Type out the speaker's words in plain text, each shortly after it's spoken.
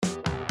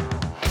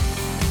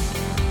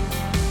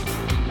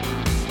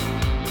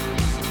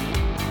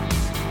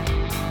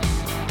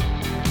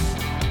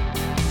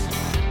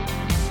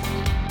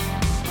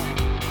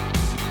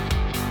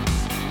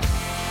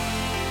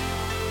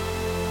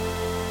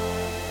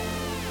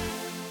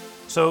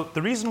So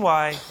the reason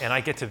why, and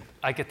I get to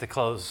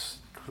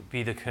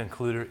be the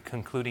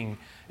concluding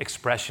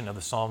expression of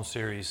the Psalm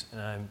series, and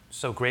I'm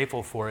so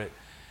grateful for it.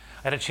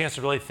 I had a chance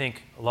to really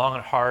think long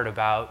and hard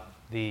about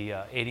the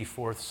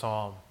 84th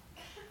Psalm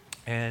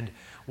and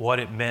what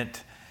it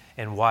meant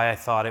and why I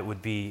thought it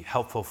would be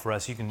helpful for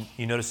us.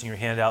 You notice in your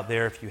handout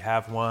there, if you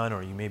have one,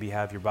 or you maybe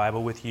have your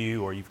Bible with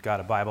you, or you've got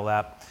a Bible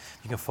app,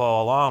 you can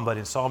follow along. But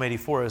in Psalm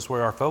 84 is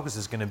where our focus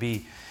is going to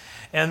be.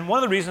 And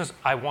one of the reasons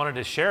I wanted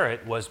to share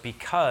it was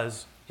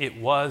because it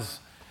was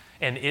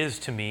and is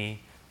to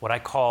me what I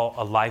call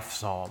a life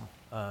psalm.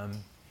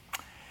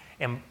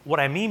 And what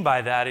I mean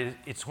by that is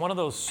it's one of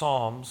those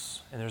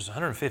psalms, and there's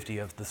 150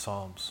 of the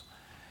psalms.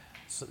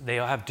 So they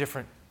all have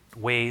different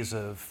ways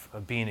of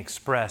being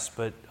expressed,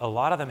 but a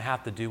lot of them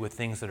have to do with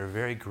things that are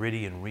very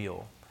gritty and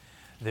real.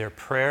 Their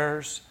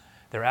prayers,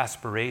 their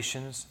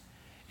aspirations,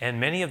 and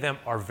many of them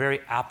are very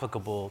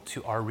applicable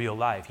to our real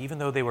life. Even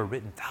though they were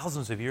written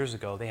thousands of years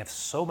ago, they have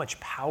so much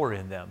power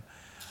in them.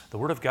 The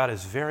Word of God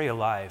is very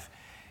alive.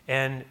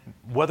 And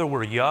whether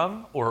we're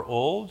young or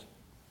old,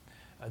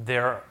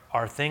 there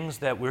are things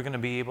that we're going to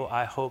be able,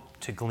 I hope,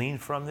 to glean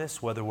from this,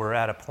 whether we're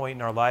at a point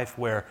in our life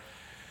where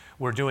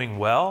we're doing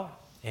well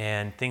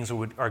and things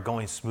are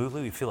going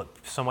smoothly, we feel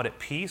somewhat at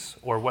peace,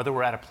 or whether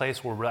we're at a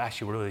place where we're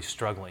actually really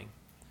struggling.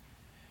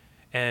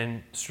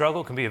 And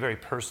struggle can be a very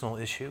personal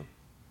issue.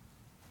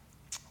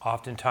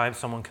 Oftentimes,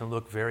 someone can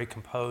look very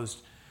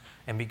composed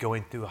and be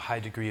going through a high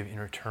degree of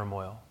inner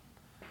turmoil.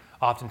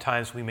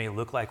 Oftentimes, we may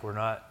look like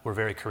we're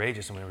very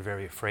courageous and we're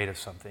very afraid of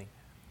something.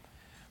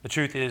 The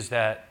truth is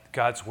that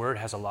God's Word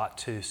has a lot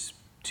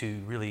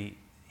to really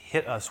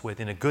hit us with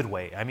in a good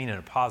way, I mean in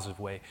a positive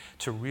way,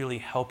 to really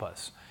help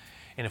us.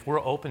 And if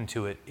we're open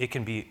to it, it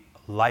can be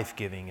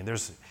life-giving.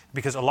 And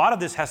because a lot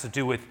of this has to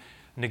do with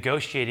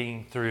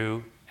negotiating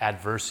through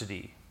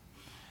adversity.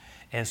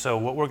 And so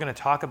what we're going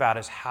to talk about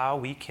is how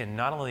we can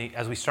not only,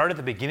 as we start at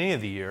the beginning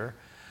of the year,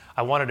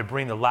 I wanted to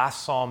bring the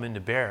last psalm into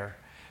bear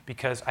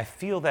because I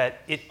feel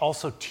that it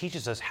also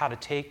teaches us how to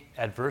take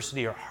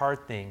adversity or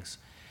hard things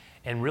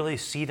and really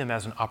see them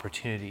as an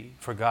opportunity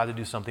for God to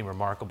do something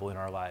remarkable in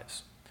our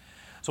lives.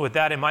 So with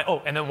that in mind,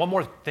 and then one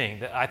more thing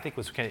that I think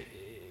was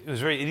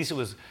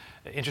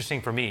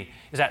interesting for me,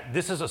 is that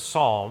this is a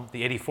psalm,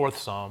 the 84th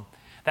Psalm,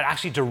 that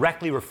actually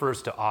directly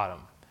refers to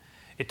autumn.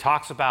 It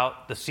talks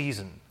about the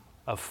season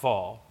of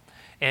fall.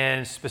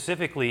 And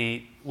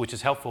specifically, which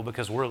is helpful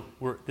because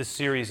this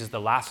series is the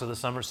last of the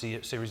summer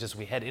series as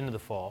we head into the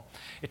fall.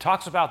 It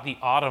talks about the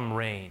autumn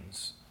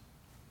rains.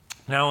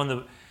 Now,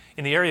 in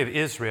the area of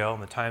Israel, in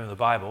the time of the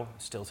Bible,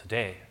 still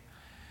today,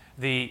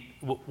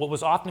 what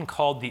was often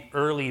called the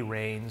early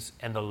rains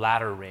and the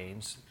latter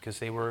rains, because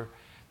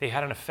they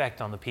had an effect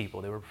on the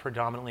people. They were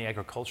predominantly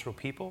agricultural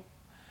people,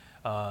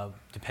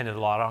 depended a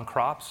lot on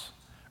crops.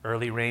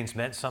 Early rains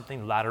meant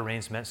something, latter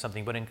rains meant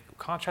something. But in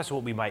contrast to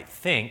what we might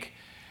think,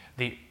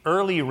 the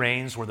early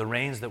rains were the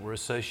rains that were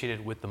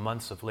associated with the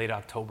months of late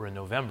October and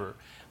November.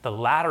 The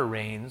latter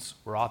rains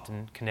were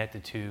often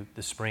connected to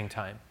the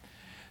springtime.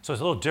 So it's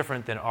a little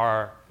different than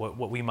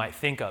what we might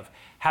think of.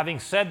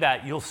 Having said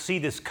that, you'll see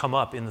this come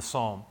up in the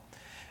psalm.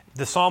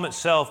 The psalm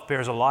itself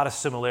bears a lot of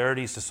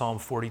similarities to Psalm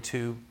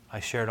 42. I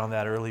shared on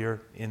that earlier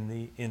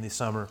in the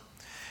summer.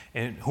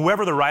 And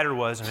whoever the writer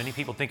was, and many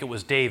people think it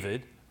was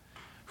David,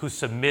 who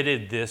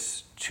submitted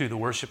this to the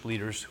worship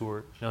leaders who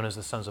were known as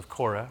the sons of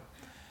Korah.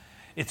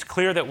 It's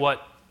clear that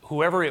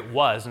whoever it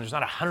was, and there's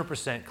not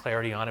 100%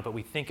 clarity on it, but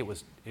we think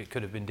it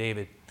could have been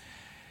David.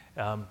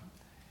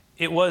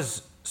 It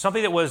was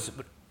something that was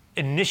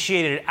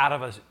initiated out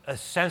of a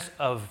sense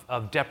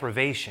of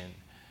deprivation.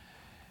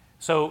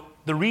 So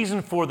the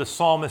reason for the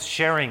psalmist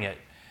sharing it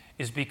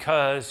is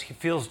because he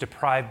feels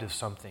deprived of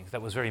something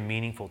that was very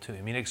meaningful to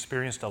him. He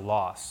experienced a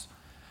loss,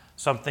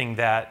 something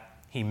that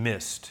he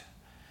missed.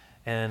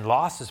 And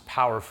loss is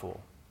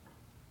powerful.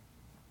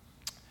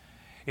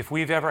 If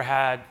we've ever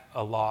had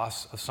a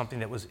loss of something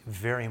that was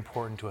very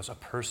important to us, a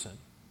person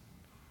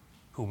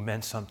who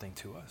meant something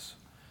to us,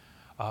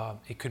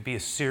 it could be a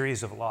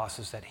series of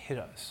losses that hit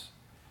us.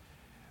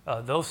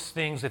 Those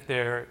things, if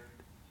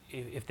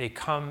they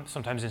come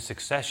sometimes in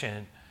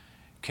succession,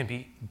 can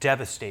be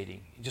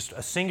devastating. Just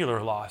a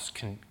singular loss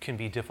can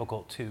be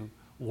difficult to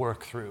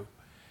work through.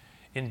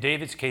 In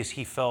David's case,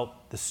 he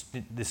felt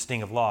the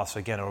sting of loss,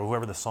 again, or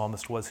whoever the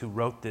psalmist was who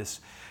wrote this,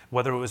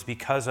 whether it was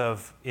because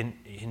of, in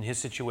his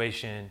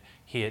situation,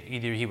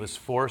 either he was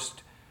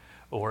forced,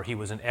 or he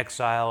was in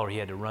exile, or he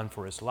had to run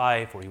for his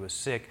life, or he was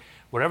sick.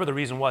 Whatever the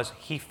reason was,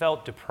 he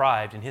felt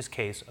deprived, in his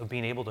case, of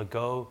being able to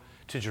go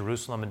to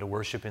Jerusalem and to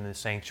worship in the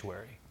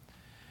sanctuary.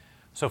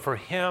 So for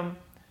him,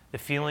 the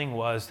feeling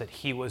was that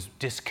he was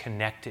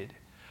disconnected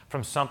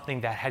from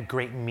something that had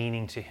great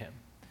meaning to him.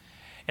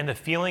 And the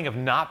feeling of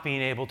not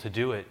being able to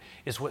do it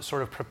is what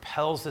sort of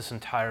propels this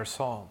entire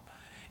psalm.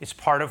 It's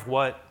part of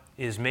what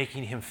is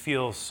making him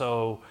feel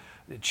so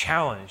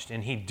challenged,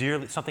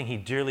 and something he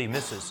dearly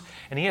misses.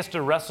 And he has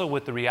to wrestle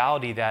with the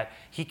reality that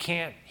he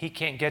can't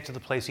get to the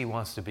place he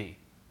wants to be.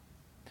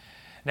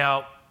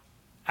 Now,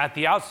 at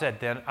the outset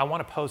then, I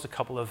want to pose a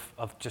couple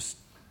of just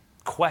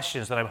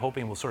questions that I'm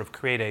hoping will sort of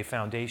create a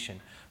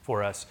foundation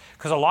for us.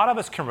 Because a lot of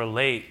us can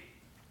relate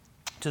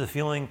to the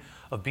feeling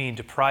of being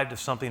deprived of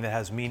something that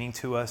has meaning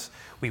to us.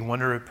 We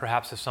wonder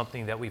perhaps if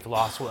something that we've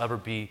lost will ever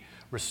be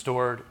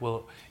restored.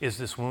 Is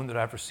this wound that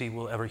I've received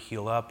will ever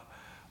heal up?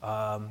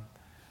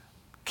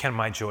 Can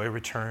my joy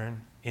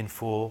return in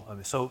full?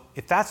 So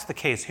if that's the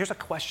case, here's a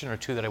question or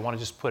two that I want to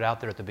just put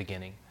out there at the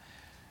beginning.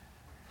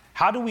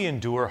 How do we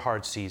endure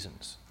hard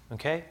seasons?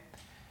 Okay?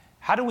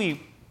 How do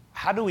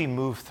we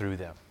move through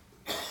them?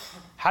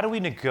 How do we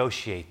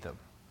negotiate them?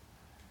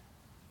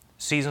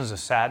 Seasons of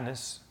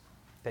sadness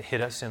that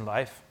hit us in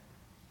life.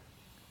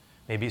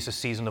 Maybe it's a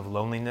season of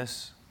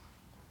loneliness.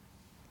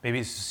 Maybe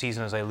it's a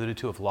season, as I alluded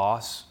to, of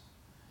loss.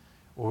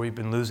 Or we've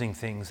been losing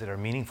things that are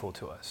meaningful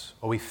to us.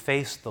 Or we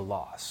face the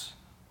loss.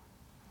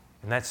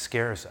 And that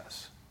scares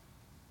us.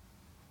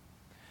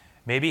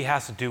 Maybe it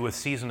has to do with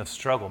season of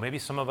struggle. Maybe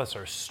some of us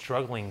are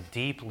struggling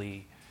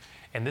deeply.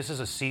 And this is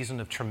a season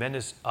of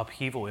tremendous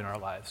upheaval in our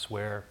lives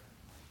where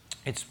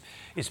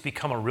it's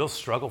become a real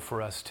struggle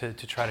for us to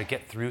try to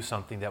get through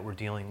something that we're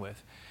dealing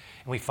with.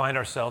 And we find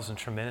ourselves in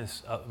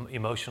tremendous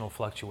emotional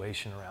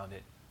fluctuation around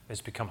it.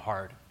 It's become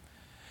hard.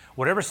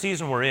 Whatever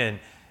season we're in,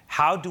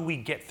 how do we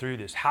get through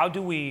this? How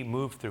do we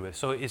move through it?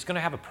 So it's going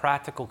to have a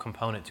practical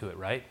component to it,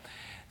 right?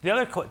 The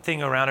other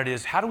thing around it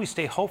is, how do we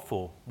stay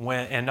hopeful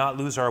and not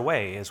lose our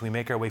way as we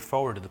make our way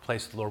forward to the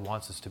place the Lord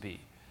wants us to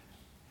be?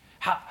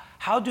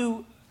 How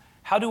do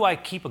I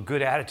keep a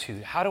good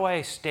attitude? How do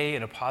I stay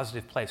in a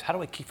positive place? How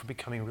do I keep from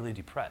becoming really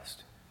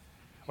depressed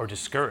or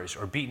discouraged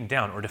or beaten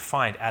down or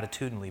defined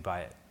attitudinally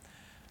by it?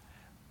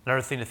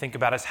 Another thing to think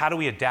about is, how do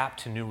we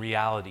adapt to new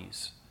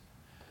realities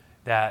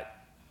that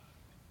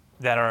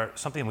are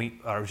something we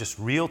are just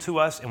real to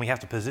us, and we have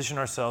to position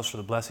ourselves for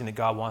the blessing that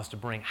God wants to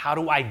bring? How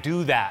do I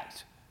do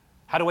that?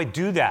 How do I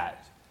do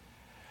that?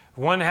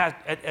 One has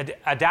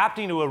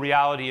adapting to a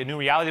new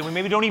reality we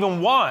maybe don't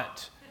even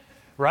want,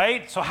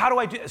 right? So how do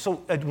I do? So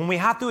when we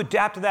have to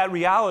adapt to that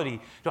reality,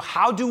 so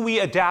how do we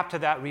adapt to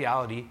that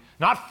reality?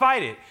 Not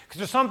fight it, because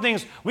there's some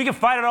things we can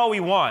fight it all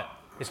we want.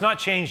 It's not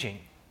changing.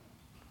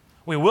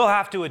 We will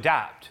have to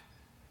adapt.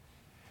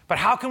 But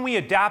how can we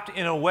adapt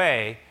in a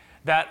way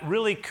that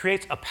really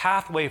creates a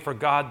pathway for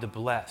God to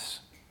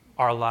bless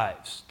our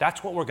lives?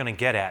 That's what we're going to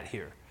get at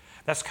here.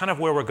 That's kind of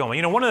where we're going.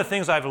 You know, one of the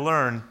things I've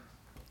learned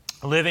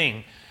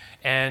living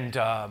and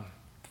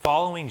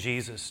following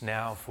Jesus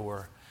now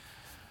for,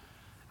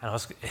 I don't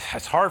know,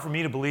 it's hard for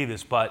me to believe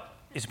this, but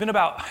it's been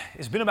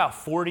about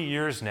 40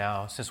 years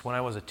now since when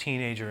I was a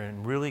teenager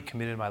and really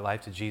committed my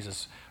life to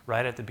Jesus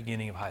right at the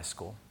beginning of high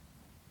school.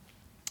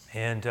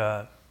 And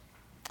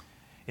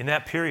in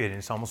that period,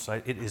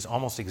 it is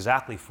almost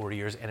exactly 40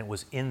 years, and it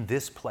was in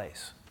this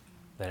place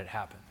that it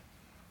happened.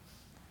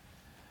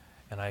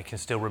 And I can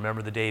still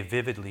remember the day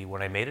vividly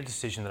when I made a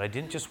decision that I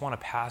didn't just want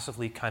to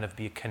passively kind of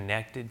be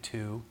connected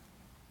to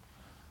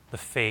the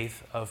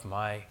faith of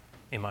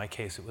in my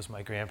case, it was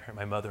my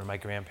mother and my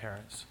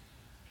grandparents,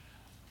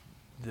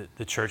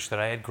 the church that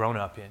I had grown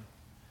up in,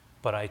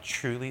 but I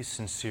truly,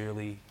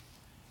 sincerely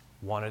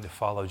wanted to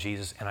follow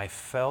Jesus, and I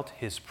felt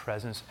his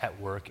presence at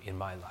work in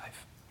my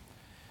life.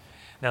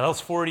 Now,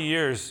 those 40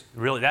 years,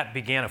 really, that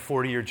began a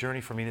 40-year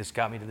journey for me that's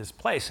got me to this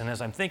place. And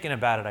as I'm thinking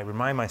about it, I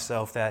remind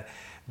myself that,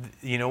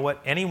 you know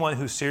what, anyone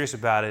who's serious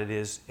about it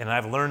is, and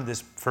I've learned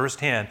this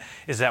firsthand,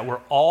 is that we're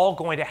all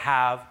going to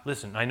have,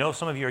 listen, I know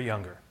some of you are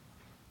younger,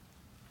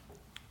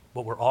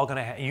 but we're all going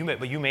to have,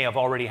 you may have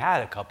already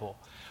had a couple,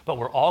 but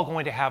we're all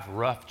going to have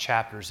rough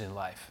chapters in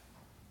life.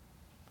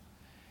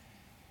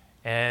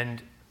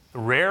 And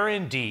rare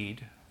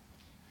indeed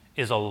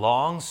is a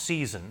long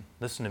season,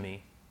 listen to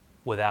me,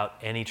 without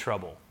any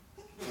trouble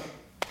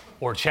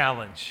or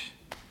challenge.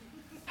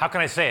 How can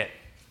I say it?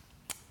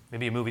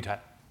 Maybe a movie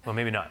title. Well,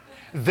 maybe not.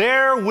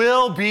 There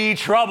will be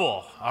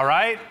trouble, all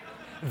right?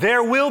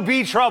 There will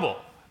be trouble.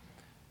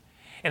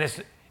 And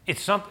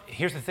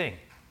here's the thing.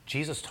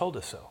 Jesus told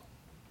us so.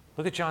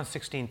 Look at John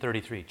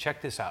 16:33.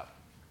 Check this out.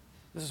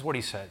 This is what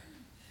he said.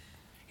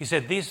 He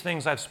said, "These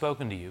things I've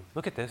spoken to you."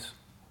 Look at this.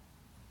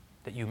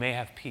 "That you may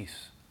have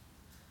peace.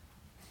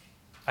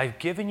 I've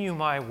given you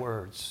my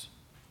words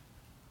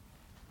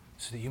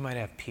so that you might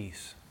have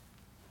peace."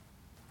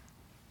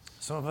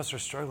 Some of us are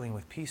struggling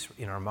with peace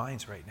in our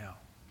minds right now.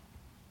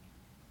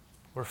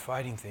 We're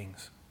fighting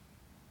things.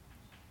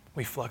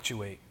 We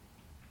fluctuate.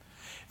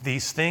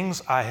 "These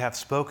things I have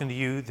spoken to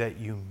you, that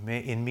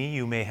in me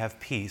you may have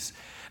peace."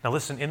 Now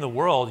listen, in the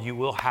world you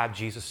will have,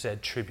 Jesus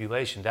said,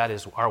 tribulation. That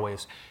is our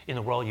ways. In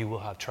the world you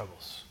will have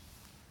troubles.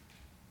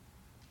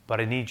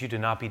 But I need you to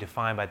not be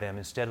defined by them.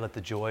 Instead, let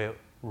the joy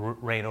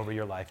reign over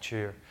your life.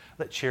 Cheer.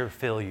 Let cheer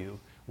fill you.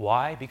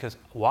 Why? Because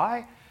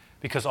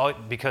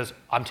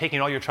I'm taking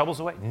all your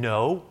troubles away?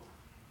 No.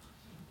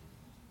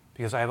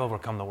 Because I have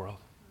overcome the world.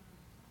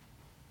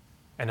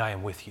 And I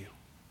am with you.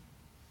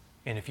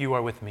 And if you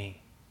are with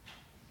me,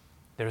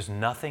 there's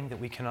nothing that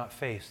we cannot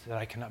face that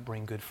I cannot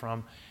bring good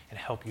from and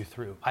help you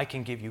through. I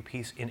can give you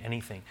peace in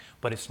anything.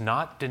 But it's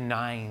not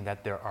denying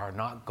that there are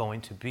not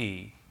going to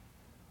be,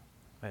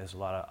 there's a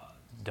lot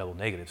of double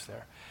negatives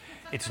there.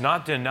 It's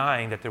not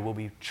denying that there will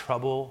be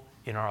trouble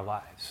in our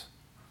lives,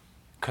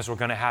 because we're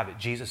going to have it.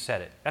 Jesus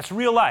said it. That's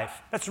real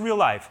life. That's real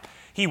life.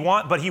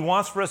 But he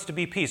wants for us to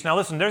be peace. Now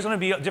listen, there's going to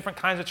be different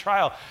kinds of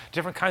trial,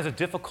 different kinds of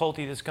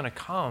difficulty that's going to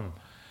come.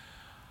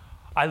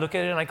 I look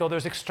at it and I go,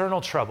 there's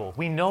external trouble.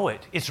 We know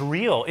it. It's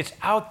real. It's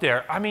out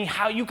there. I mean,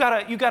 how you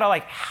gotta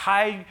like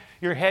hide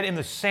your head in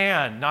the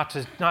sand not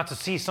to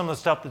see some of the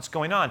stuff that's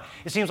going on.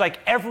 It seems like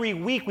every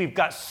week we've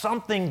got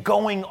something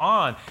going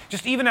on,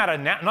 just even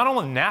at not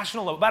only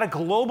national level, but at a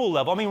global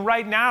level. I mean,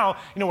 right now,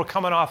 we're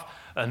coming off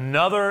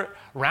another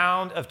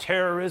round of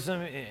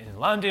terrorism in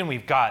London.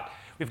 We're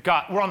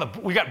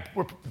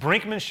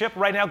brinkmanship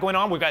right now going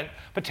on. We've got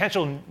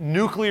potential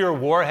nuclear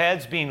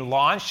warheads being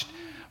launched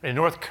in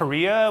North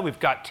Korea. We've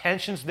got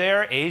tensions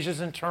there.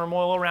 Asia's in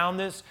turmoil around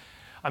this.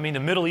 I mean,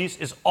 the Middle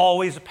East is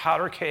always a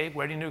powder keg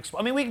waiting to explode.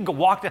 I mean, we can go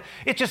walk down.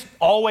 It's just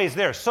always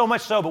there. So much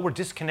so, but we're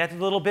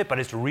disconnected a little bit, but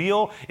it's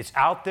real. It's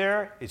out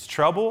there. It's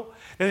trouble.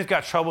 Then we've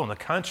got trouble in the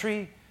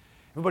country.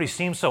 Everybody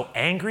seems so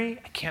angry.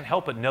 I can't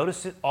help but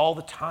notice it all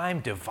the time.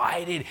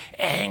 Divided,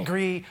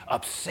 angry,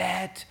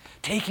 upset,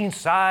 taking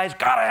sides,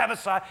 gotta have a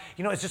side.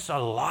 It's just a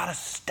lot of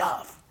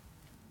stuff.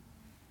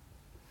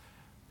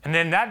 And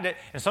then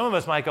and some of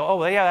us might go, oh,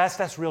 well, yeah,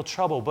 that's real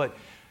trouble. But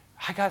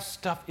I got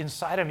stuff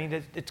inside of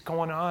me that's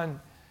going on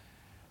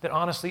that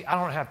honestly,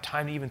 I don't have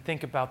time to even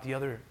think about the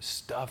other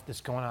stuff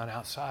that's going on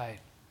outside.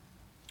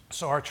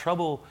 So our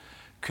trouble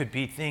could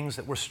be things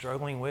that we're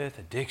struggling with,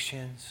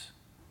 addictions,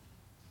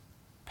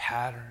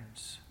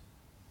 patterns,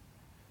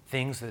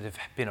 things that have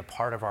been a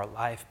part of our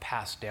life,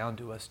 passed down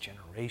to us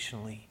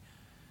generationally,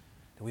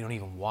 that we don't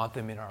even want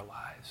them in our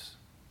lives.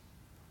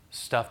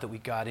 Stuff that we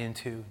got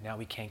into, now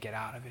we can't get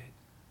out of it.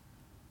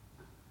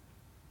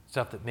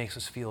 Stuff that makes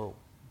us feel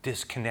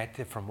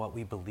disconnected from what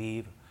we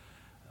believe.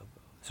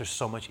 There's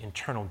so much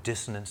internal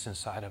dissonance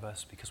inside of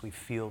us because we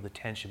feel the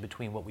tension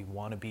between what we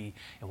want to be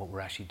and what we're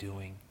actually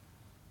doing.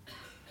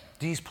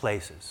 These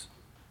places,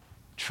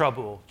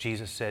 trouble,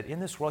 Jesus said, in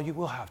this world you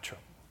will have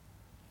trouble.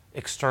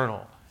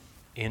 External,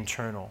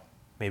 internal.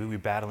 Maybe we're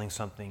battling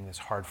something that's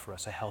hard for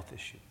us, a health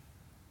issue.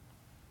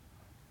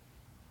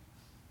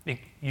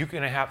 You're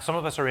going to have, some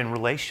of us are in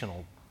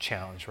relational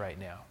challenge right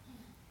now.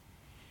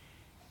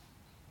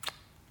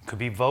 Could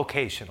be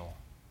vocational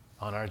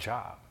on our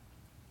job.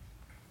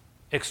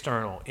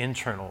 External,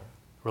 internal,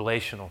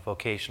 relational,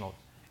 vocational.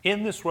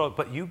 In this world,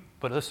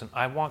 but listen,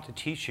 I want to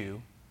teach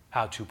you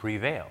how to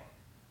prevail.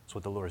 That's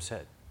what the Lord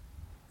said.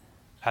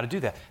 How to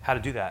do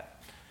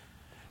that.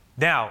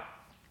 Now,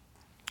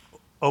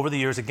 over the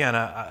years, again,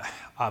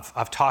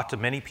 I've talked to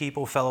many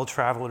people, fellow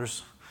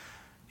travelers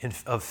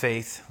of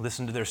faith,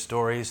 listened to their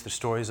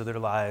stories of their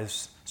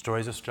lives,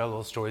 stories of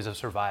struggle, stories of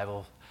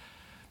survival,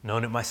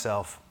 known it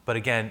myself. But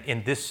again,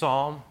 in this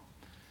psalm,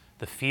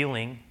 the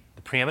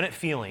preeminent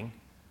feeling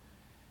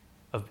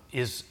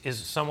is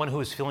someone who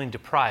is feeling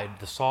deprived.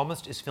 The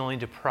psalmist is feeling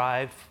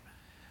deprived.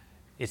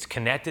 It's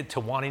connected to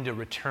wanting to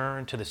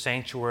return to the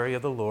sanctuary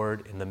of the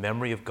Lord in the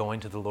memory of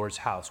going to the Lord's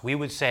house. We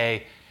would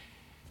say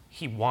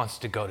he wants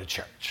to go to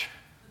church,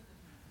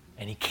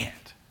 and he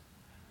can't.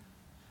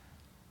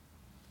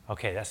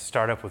 Okay, let's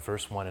start up with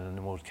verse 1, and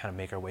then we'll kind of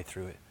make our way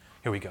through it.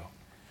 Here we go.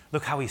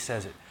 Look how he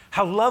says it.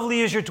 How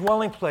lovely is your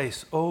dwelling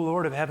place, O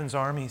Lord of heaven's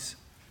armies.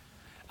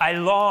 I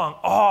long,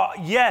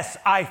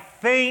 I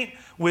faint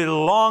with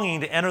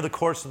longing to enter the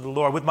courts of the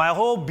Lord. With my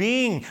whole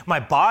being, my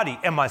body,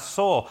 and my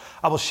soul,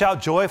 I will shout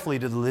joyfully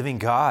to the living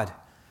God.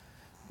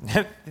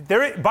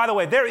 By the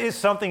way, there is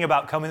something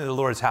about coming to the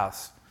Lord's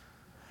house,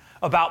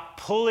 about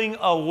pulling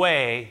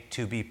away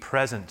to be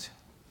present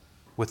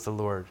with the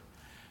Lord.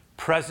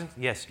 Present,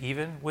 yes,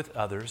 even with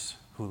others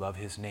who love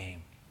his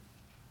name.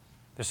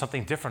 There's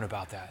something different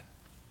about that.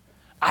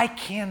 I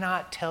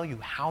cannot tell you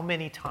how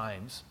many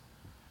times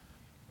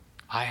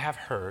I have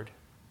heard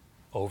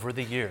over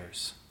the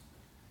years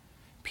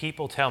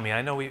people tell me,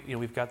 I know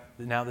we've got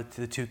now the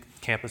two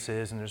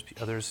campuses and there's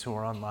others who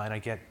are online, I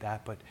get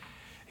that, but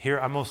here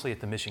I'm mostly at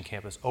the Mission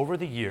Campus. Over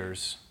the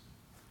years,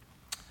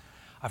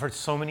 I've heard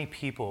so many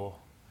people,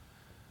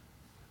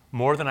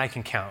 more than I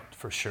can count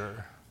for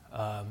sure,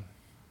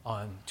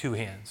 on two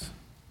hands,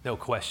 no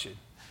question,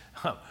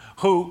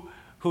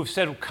 who've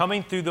said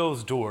coming through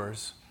those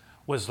doors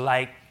was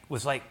like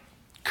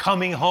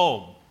coming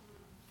home.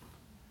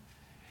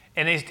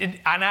 And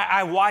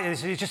I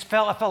watched it.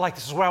 I felt like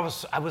this is where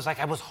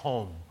I was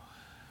home,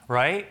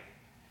 right?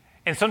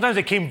 And sometimes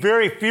they came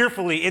very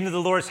fearfully into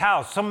the Lord's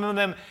house. Some of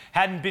them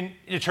hadn't been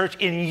to church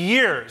in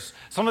years.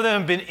 Some of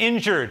them have been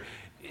injured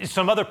in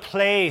some other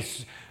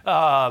place,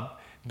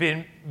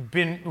 been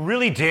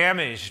really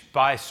damaged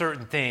by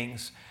certain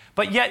things.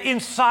 But yet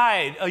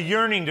inside, a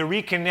yearning to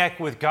reconnect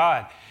with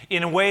God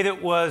in a way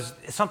that was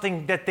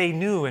something that they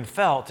knew and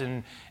felt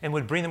and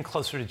would bring them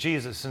closer to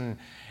Jesus.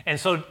 And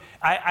so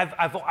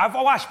I've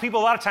watched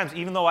people a lot of times,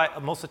 even though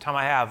most of the time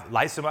I have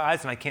lights in my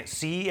eyes and I can't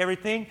see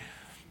everything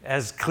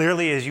as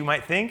clearly as you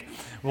might think.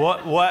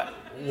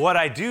 What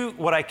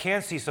I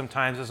can see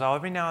sometimes is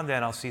every now and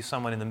then I'll see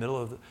someone in the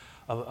middle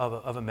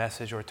of a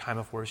message or a time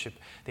of worship,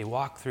 they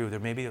walk through, they're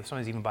maybe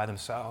sometimes even by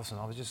themselves, and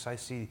I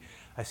see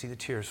the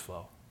tears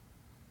flow.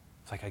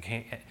 It's like I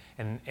can't,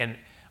 and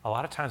a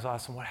lot of times I'll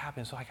ask them, what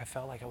happened? It's like I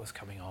felt like I was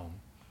coming home.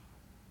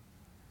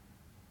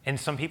 And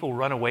some people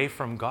run away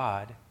from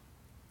God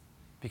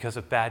because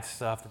of bad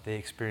stuff that they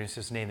experienced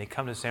in His name. They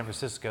come to San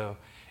Francisco,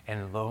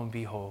 and lo and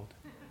behold,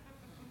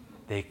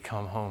 they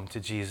come home to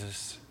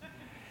Jesus.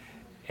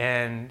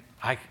 And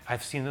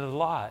I've seen it a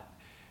lot,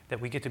 that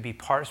we get to be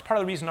part of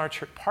the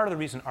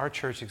reason our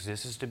church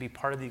exists is to be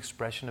part of the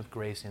expression of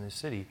grace in the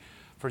city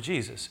for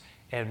Jesus.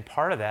 And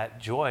part of that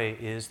joy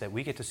is that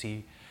we get to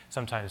see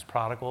sometimes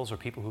prodigals or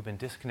people who've been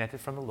disconnected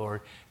from the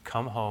Lord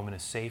come home in a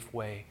safe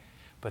way,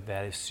 but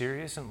that is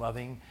serious and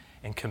loving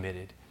and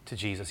committed to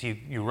Jesus.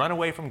 You run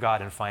away from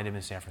God and find Him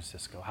in San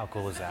Francisco. How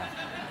cool is that?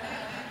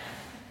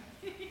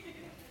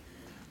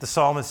 The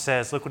psalmist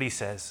says, look what he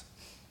says.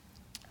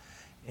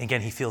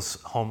 Again, he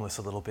feels homeless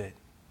a little bit.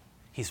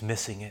 He's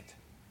missing it.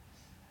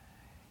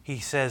 He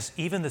says,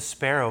 even the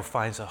sparrow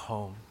finds a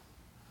home.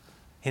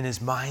 In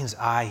his mind's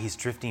eye, he's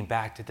drifting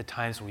back to the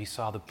times where he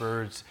saw the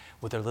birds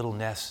with their little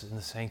nests in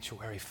the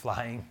sanctuary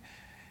flying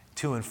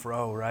to and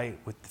fro, right,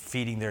 with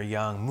feeding their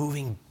young,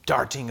 moving,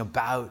 darting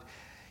about.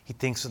 He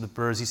thinks of the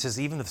birds. He says,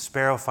 even the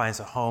sparrow finds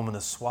a home, and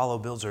the swallow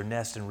builds her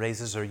nest and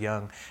raises her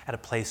young at a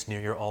place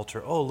near your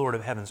altar. Oh, Lord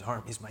of heaven's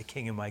armies, my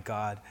King and my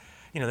God.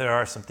 There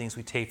are some things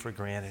we take for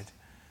granted.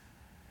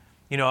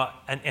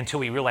 Until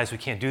we realize we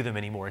can't do them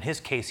anymore. In his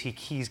case, he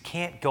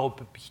can't go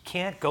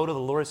to the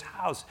Lord's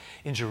house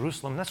in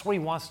Jerusalem. That's where he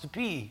wants to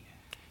be.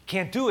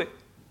 Can't do it.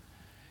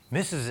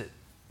 Misses it.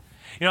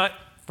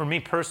 For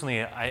me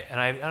personally,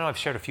 I know I've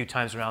shared a few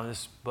times around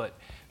this, but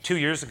 2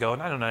 years ago,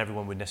 and I don't know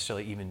everyone would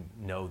necessarily even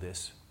know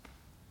this,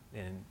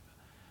 and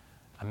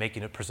I'm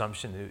making a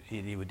presumption that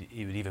it would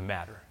even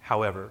matter.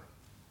 However,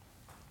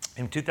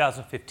 in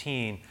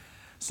 2015,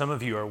 some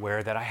of you are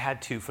aware that I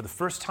had to, for the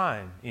first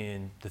time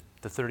in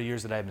the 30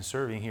 years that I've been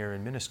serving here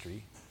in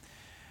ministry,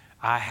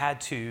 I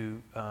had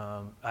to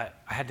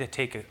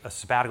take a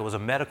sabbatical. It was a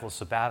medical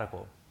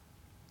sabbatical.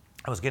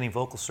 I was getting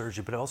vocal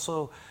surgery, but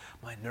also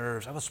my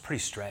nerves. I was pretty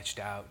stretched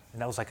out,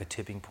 and that was like a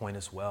tipping point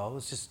as well.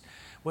 It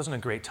wasn't a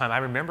great time. I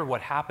remember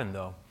what happened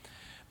though,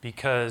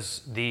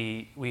 because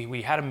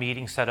we had a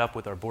meeting set up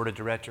with our board of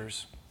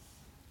directors,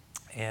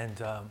 and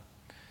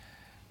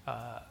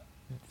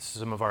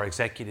some of our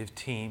executive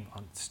team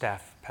on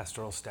staff,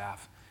 pastoral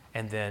staff,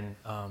 and then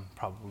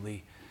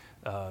probably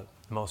the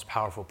most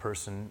powerful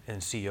person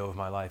and CEO of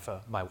my life,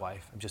 my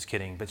wife. I'm just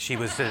kidding, but she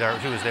was there.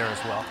 She was there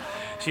as well.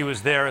 She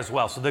was there as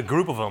well. So the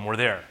group of them were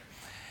there,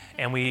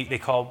 and we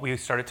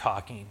started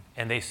talking,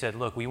 and they said,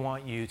 "Look, we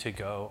want you to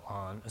go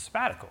on a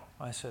sabbatical."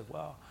 I said,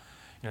 "Well,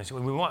 so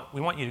we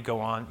want you to go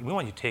on. We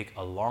want you to take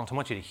a long time. We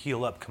want you to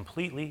heal up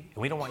completely,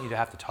 and we don't want you to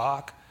have to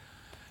talk.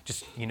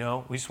 Just, we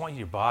just want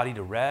your body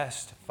to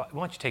rest. We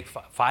want you to take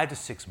 5 to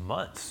 6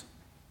 months."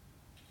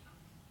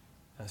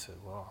 I said,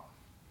 "Well,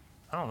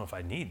 I don't know if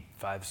I need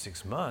 5 to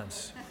 6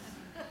 months."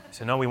 I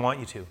said, "No, we want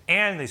you to."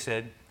 And they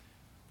said,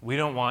 "We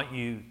don't want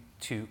you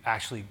to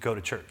actually go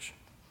to church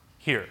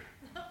here."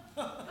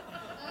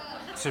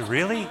 I said,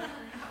 "Really?"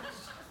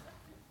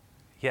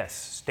 "Yes,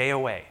 stay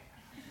away."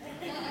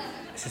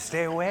 I said,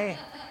 "Stay away?"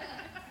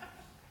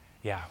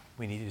 "Yeah,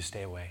 we need you to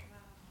stay away."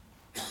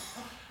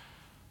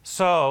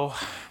 So,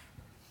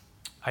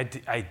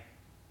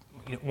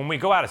 when we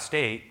go out of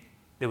state,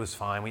 it was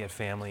fine. We had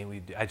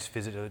family. I just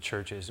visited other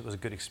churches. It was a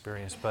good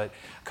experience. But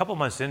a couple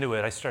months into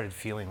it, I started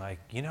feeling like,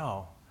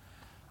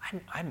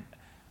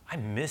 I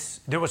miss.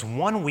 There was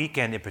one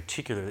weekend in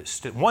particular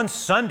one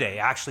Sunday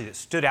actually that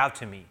stood out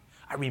to me.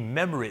 I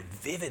remember it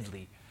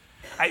vividly.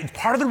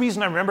 Part of the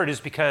reason I remember it is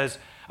because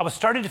I was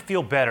starting to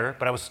feel better,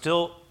 but I was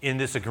still in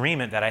this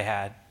agreement that I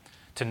had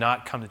to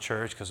not come to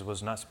church because it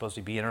was not supposed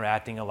to be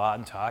interacting a lot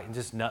and talking,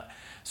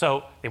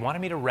 So they wanted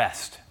me to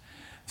rest.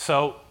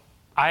 So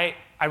I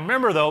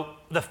remember though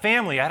the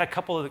family. I had a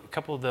couple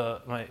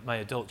of my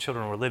adult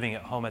children were living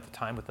at home at the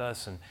time with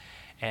us,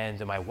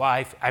 and my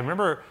wife. I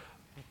remember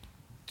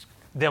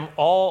them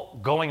all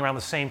going around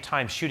the same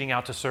time, shooting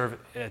out to serve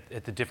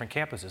at the different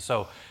campuses.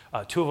 So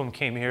 2 of them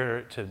came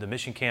here to the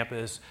Mission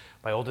campus.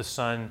 My oldest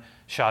son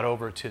shot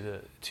over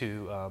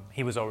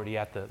he was already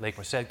at the Lake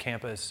Merced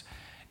campus.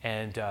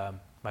 And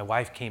my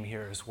wife came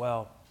here as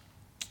well.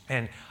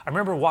 And I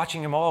remember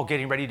watching them all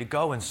getting ready to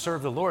go and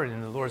serve the Lord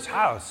in the Lord's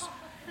house.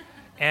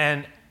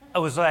 And I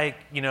was like,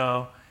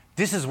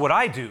 this is what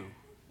I do.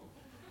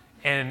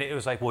 And it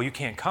was like, well, you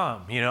can't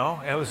come,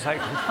 And it was like,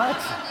 what?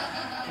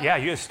 Yeah,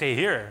 you gotta stay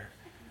here.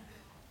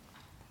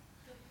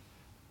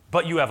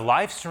 But you have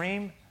live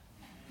stream?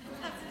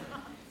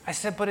 I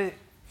said, but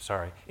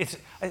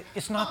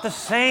it's not the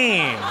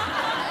same.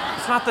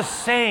 It's not the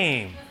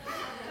same.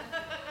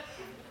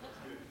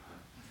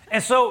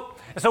 And so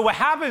what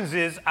happens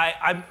is,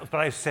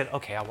 I said,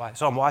 okay, I'll watch.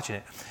 So I'm watching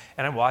it,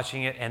 and I'm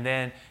watching it, and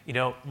then,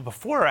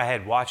 before I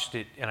had watched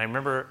it, and I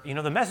remember,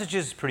 the message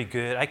is pretty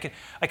good. I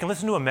can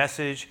listen to a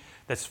message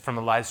that's from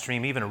a live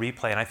stream, even a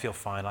replay, and I feel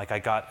fine. Like I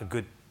got a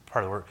good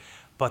part of the word.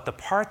 But the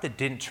part that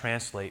didn't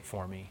translate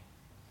for me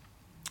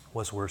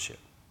was worship.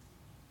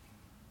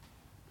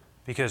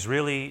 Because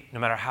really, no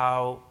matter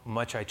how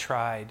much I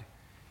tried,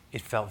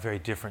 it felt very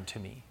different to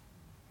me.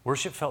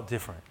 Worship felt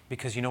different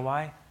because you know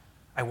why?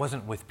 I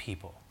wasn't with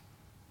people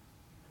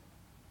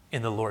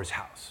in the Lord's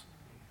house.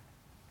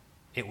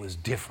 It was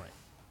different.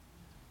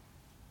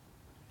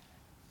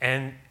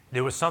 And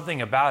there was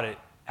something about it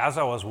as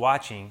I was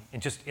watching,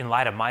 and just in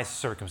light of my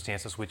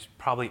circumstances, which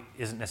probably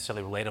isn't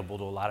necessarily relatable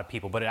to a lot of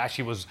people, but it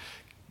actually was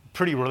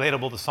pretty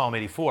relatable to Psalm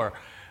 84.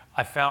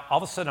 I found all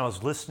of a sudden I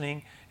was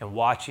listening and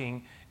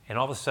watching, and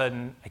all of a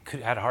sudden I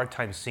had a hard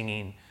time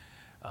singing.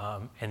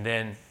 And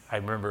then I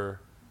remember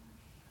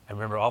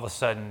all of a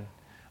sudden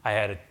I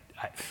had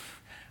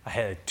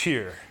a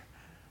tear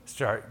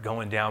start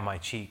going down my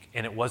cheek,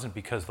 and it wasn't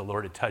because the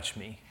Lord had touched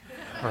me,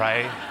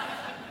 right?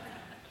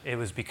 It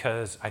was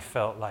because I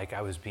felt like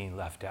I was being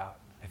left out.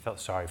 I felt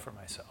sorry for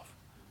myself.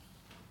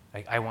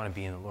 I want to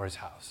be in the Lord's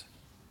house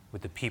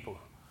with the people,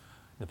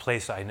 the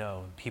place I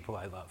know, and people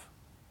I love.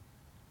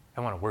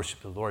 I want to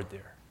worship the Lord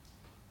there,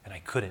 and I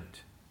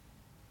couldn't.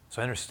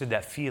 So I understood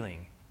that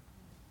feeling.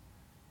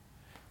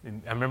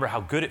 And I remember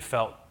how good it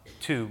felt,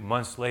 too,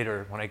 months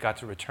later when I got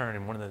to return,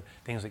 and one of the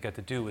things I got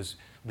to do was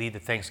lead the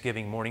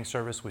Thanksgiving morning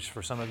service, which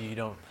for some of you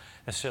don't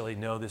necessarily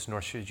know this,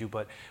 nor should you,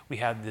 but we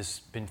have this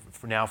been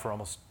for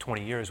almost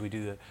 20 years. We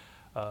do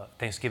the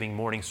Thanksgiving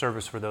morning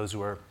service for those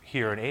who are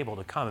here and able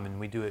to come, and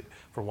we do it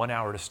for 1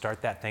 hour to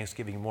start that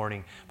Thanksgiving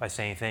morning by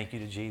saying thank you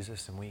to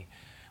Jesus, and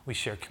we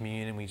share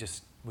communion, and we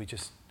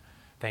just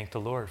thank the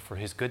Lord for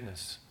his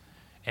goodness.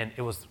 And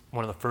it was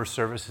one of the first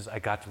services I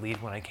got to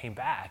lead when I came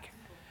back.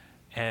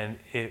 And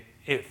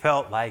it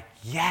felt like,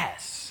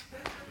 yes,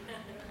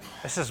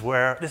 this is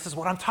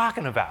what I'm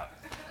talking about,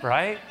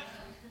 right?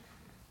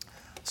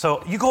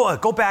 So you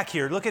go back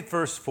here, look at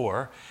verse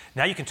 4.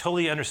 Now you can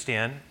totally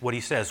understand what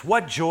he says.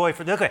 What joy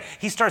for, look at,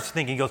 he starts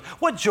thinking, he goes,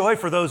 what joy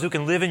for those who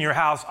can live in your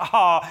house.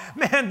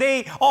 Man,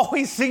 they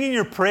always singing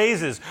your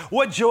praises.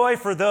 What joy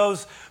for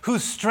those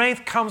whose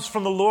strength comes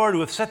from the Lord, who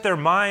have set their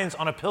minds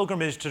on a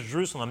pilgrimage to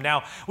Jerusalem.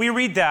 Now, we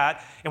read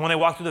that, and when they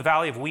walk through the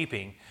valley of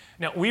weeping.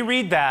 Now, we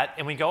read that,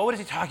 and we go, what is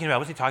he talking about?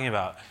 What's he talking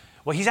about?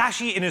 Well, he's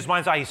actually, in his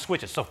mind's eye, he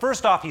switches. So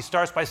first off, he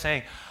starts by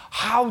saying,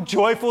 how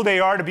joyful they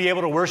are to be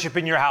able to worship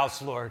in your house,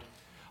 Lord.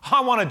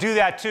 I want to do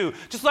that too.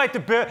 Just like the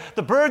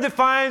bird that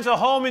finds a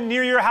home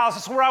near your house,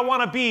 that's where I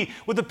want to be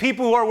with the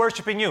people who are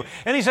worshiping you.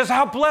 And he says,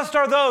 how blessed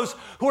are those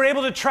who are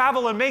able to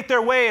travel and make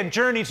their way and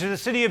journey to the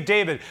city of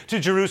David, to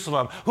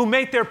Jerusalem, who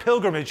make their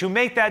pilgrimage, who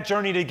make that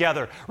journey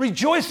together,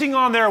 rejoicing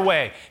on their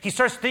way. He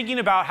starts thinking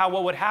about how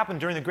what would happen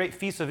during the great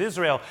feast of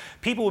Israel.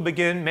 People would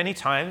begin, many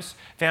times,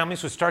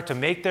 families would start to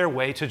make their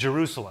way to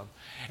Jerusalem.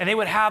 And they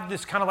would have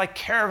this kind of like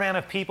caravan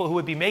of people who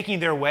would be making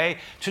their way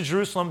to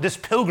Jerusalem, this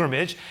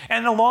pilgrimage,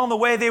 and along the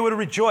way they would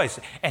rejoice.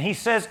 And he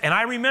says, and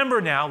I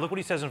remember now, look what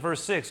he says in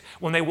verse 6,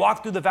 when they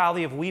walked through the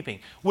valley of weeping,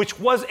 which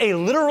was a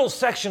literal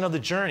section of the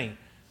journey,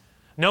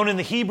 known in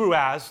the Hebrew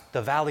as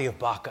the valley of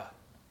Baca.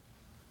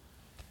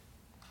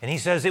 And he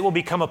says, it will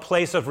become a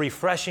place of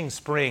refreshing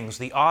springs.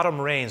 The autumn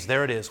rains,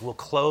 there it is, will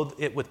clothe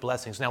it with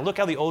blessings. Now look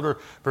how the older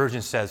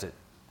version says it.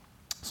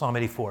 Psalm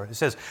 84. It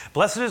says,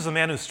 blessed is the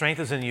man whose strength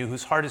is in you,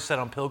 whose heart is set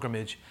on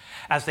pilgrimage.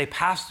 As they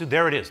pass through,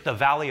 there it is, the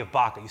valley of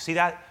Baca. You see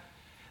that?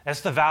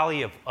 That's the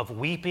valley of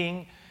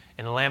weeping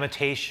and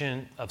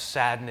lamentation, of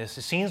sadness.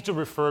 It seems to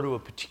refer to a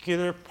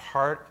particular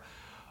part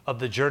of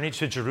the journey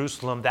to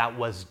Jerusalem that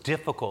was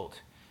difficult.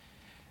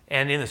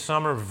 And in the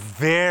summer,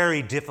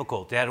 very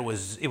difficult. That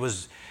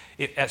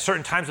at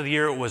certain times of the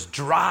year, it was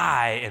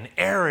dry and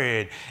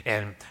arid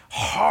and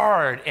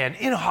hard and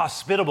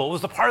inhospitable. It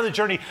was the part of the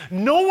journey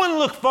no one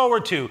looked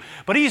forward to.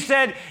 But he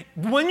said,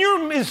 when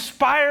you're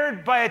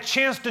inspired by a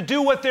chance to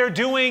do what they're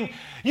doing,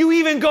 you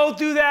even go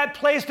through that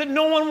place that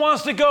no one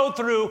wants to go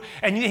through.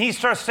 And he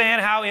starts saying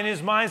how in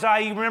his mind's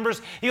eye, he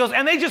remembers, he goes,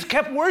 and they just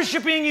kept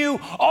worshiping you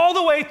all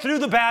the way through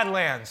the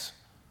Badlands.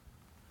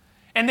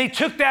 And they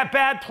took that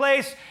bad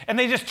place and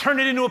they just turned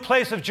it into a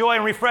place of joy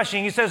and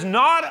refreshing. He says,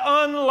 not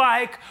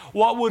unlike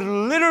what would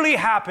literally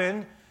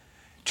happen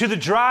to the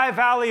dry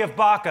valley of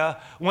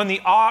Baca when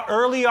the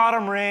early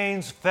autumn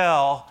rains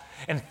fell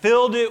and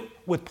filled it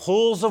with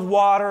pools of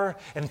water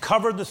and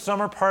covered the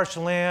summer parched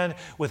land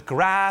with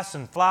grass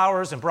and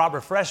flowers and brought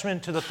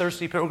refreshment to the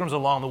thirsty pilgrims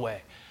along the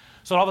way.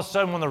 So all of a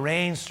sudden when the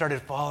rains started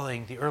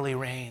falling, the early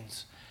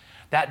rains,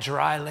 that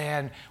dry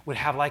land would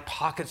have like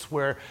pockets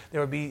where there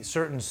would be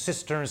certain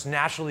cisterns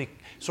naturally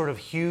sort of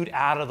hewed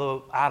out of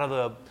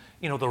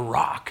the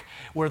rock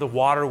where the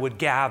water would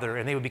gather,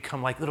 and they would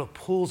become like little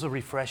pools of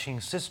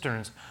refreshing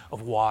cisterns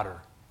of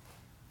water,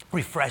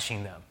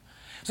 refreshing them.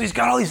 So he's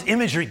got all these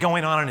imagery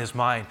going on in his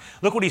mind.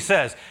 Look what he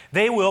says.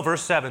 They will,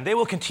 verse 7, they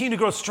will continue to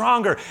grow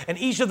stronger, and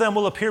each of them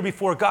will appear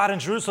before God in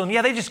Jerusalem.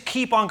 Yeah, they just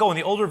keep on going.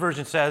 The older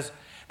version says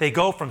they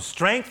go from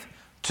strength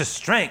to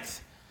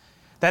strength.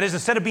 That is,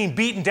 instead of being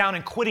beaten down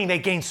and quitting, they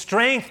gain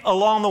strength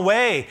along the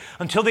way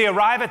until they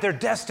arrive at their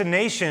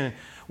destination,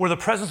 where the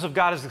presence of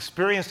God is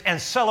experienced and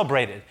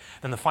celebrated.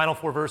 Then the final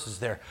 4 verses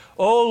there.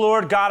 O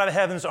Lord God of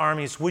heaven's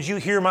armies, would you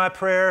hear my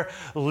prayer?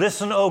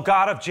 Listen, O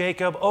God of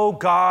Jacob. O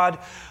God,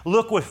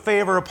 look with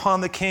favor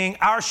upon the king.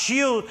 Our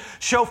shield,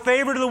 show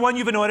favor to the one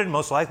you've anointed,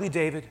 most likely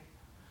David.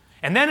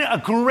 And then a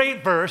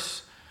great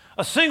verse.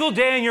 A single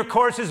day in your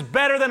courts is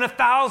better than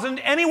 1,000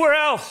 anywhere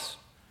else.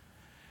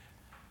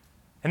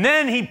 And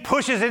then he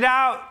pushes it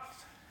out.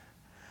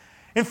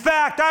 In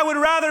fact, I would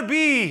rather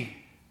be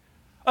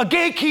a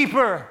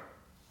gatekeeper,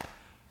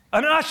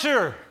 an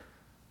usher,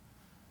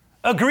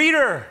 a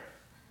greeter,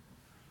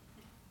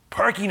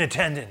 parking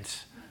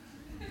attendant.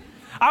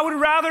 I would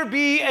rather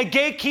be a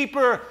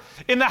gatekeeper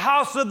in the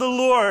house of the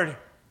Lord.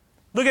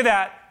 Look at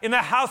that, in the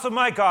house of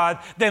my God,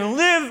 than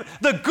live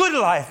the good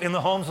life in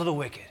the homes of the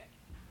wicked.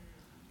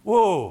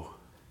 Whoa.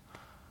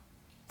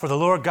 For the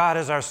Lord God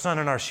is our sun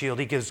and our shield.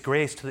 He gives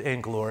grace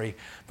and glory.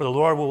 For the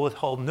Lord will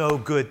withhold no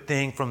good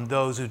thing from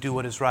those who do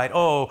what is right.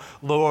 Oh,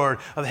 Lord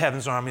of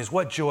heaven's armies,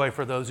 what joy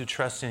for those who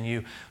trust in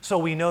you. So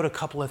we note a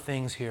couple of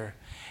things here.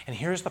 And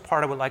here's the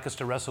part I would like us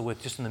to wrestle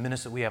with just in the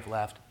minutes that we have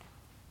left.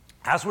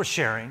 As we're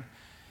sharing,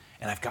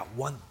 and I've got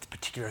one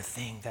particular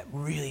thing that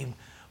really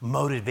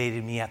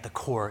motivated me at the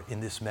core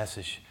in this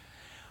message.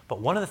 But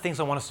one of the things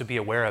I want us to be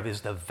aware of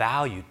is the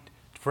value,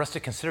 for us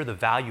to consider the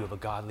value of a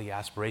godly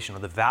aspiration, or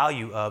the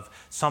value of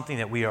something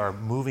that we are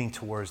moving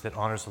towards that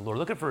honors the Lord.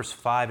 Look at verse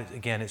 5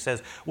 again. It says,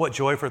 what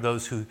joy for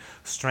those whose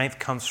strength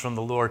comes from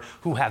the Lord,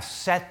 who have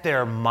set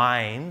their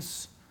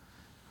minds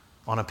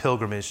on a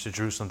pilgrimage to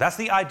Jerusalem. That's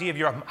the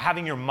idea of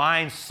having your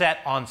mind set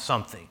on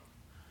something,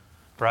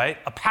 right?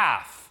 A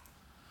path,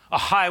 a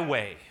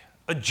highway,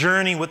 a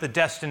journey with a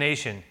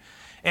destination.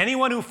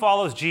 Anyone who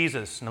follows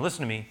Jesus, now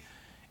listen to me,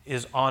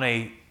 is on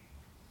a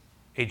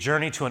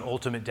journey to an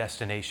ultimate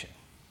destination.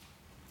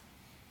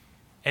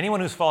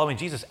 Anyone who's following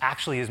Jesus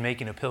actually is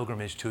making a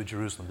pilgrimage to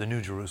Jerusalem, the New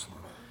Jerusalem.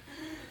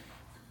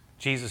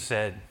 Jesus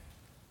said,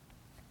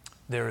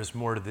 there is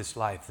more to this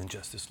life than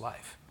just this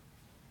life.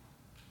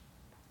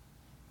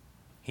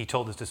 He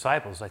told his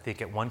disciples, I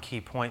think at one key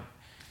point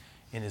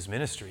in his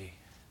ministry,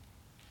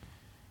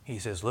 he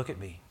says, look at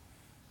me.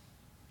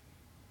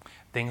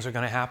 Things are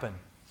going to happen.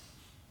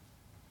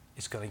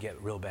 It's going to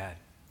get real bad.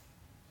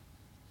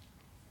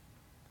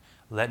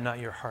 Let not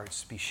your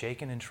hearts be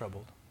shaken and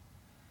troubled.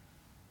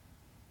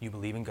 You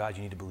believe in God,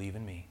 you need to believe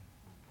in me.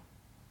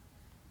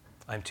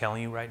 I'm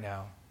telling you right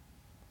now,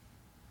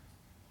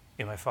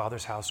 in my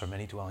Father's house are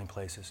many dwelling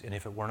places, and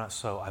if it were not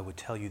so, I would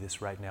tell you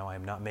this right now. I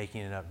am not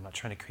making it up. I'm not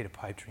trying to create a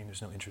pipe dream.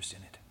 There's no interest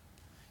in it.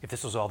 If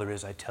this was all there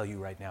is, I'd tell you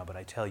right now, but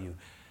I tell you,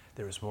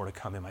 there is more to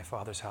come. In my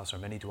Father's house are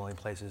many dwelling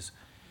places,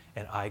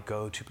 and I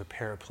go to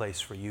prepare a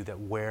place for you, that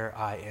where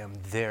I am,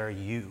 there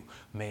you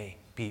may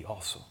be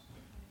also.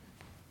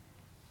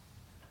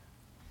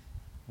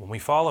 When we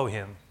follow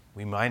him,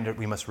 we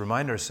must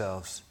remind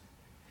ourselves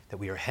that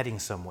we are heading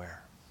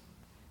somewhere.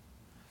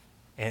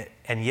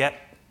 And yet,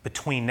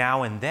 between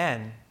now and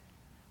then,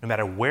 no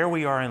matter where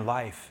we are in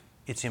life,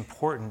 it's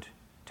important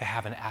to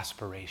have an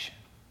aspiration.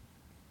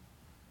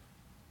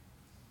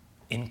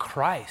 In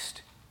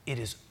Christ, it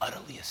is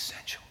utterly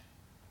essential.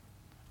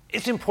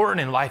 It's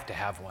important in life to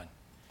have one.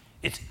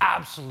 It's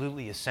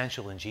absolutely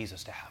essential in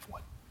Jesus to have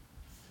one.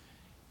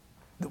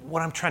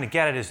 What I'm trying to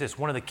get at is this.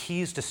 One of the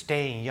keys to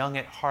staying young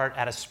at heart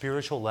at a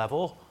spiritual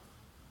level.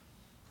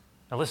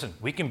 Now listen,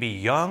 we can be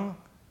young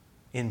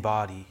in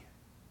body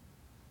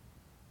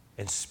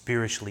and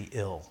spiritually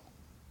ill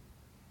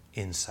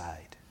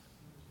inside.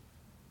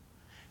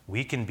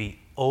 We can be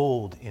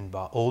older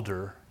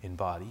in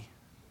body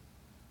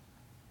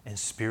and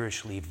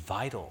spiritually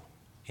vital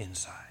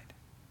inside.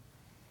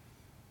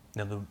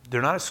 Now,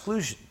 they're not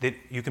exclusion.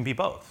 You can be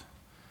both.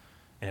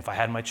 And if I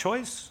had my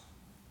choice,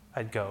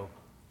 I'd go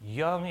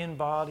young in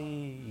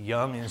body,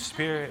 young in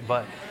spirit,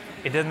 but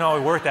it doesn't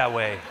always work that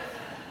way.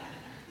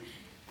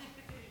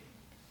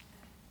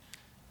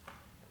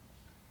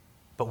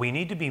 But we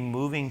need to be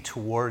moving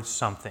towards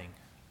something.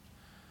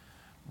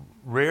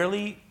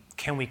 Rarely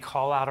can we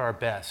call out our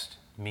best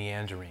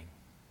meandering,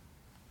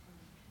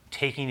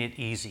 taking it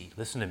easy.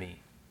 Listen to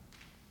me.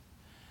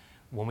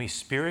 When we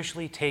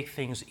spiritually take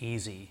things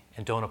easy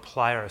and don't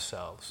apply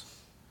ourselves,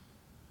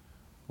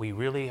 we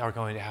really are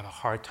going to have a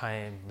hard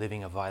time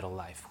living a vital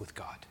life with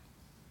God.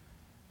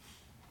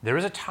 There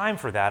is a time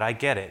for that, I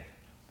get it.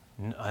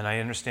 And I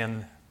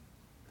understand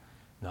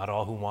not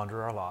all who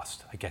wander are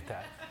lost. I get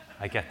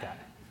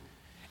that.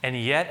 And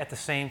yet, at the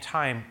same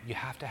time, you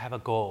have to have a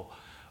goal.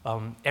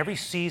 Every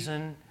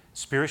season,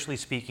 spiritually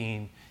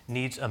speaking,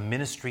 needs a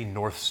ministry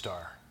North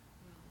Star.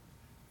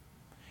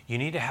 We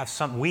need to have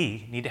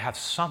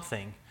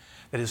something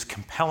that is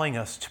compelling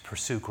us to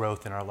pursue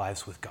growth in our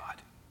lives with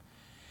God.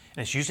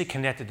 And it's usually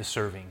connected to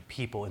serving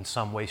people in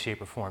some way,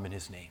 shape, or form in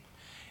his name.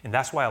 And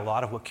that's why a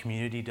lot of what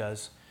community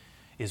does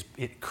is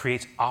it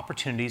creates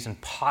opportunities and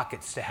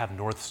pockets to have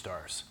North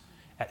Stars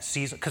at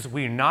season, because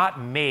we're not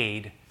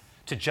made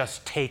to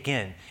just take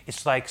in.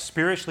 It's like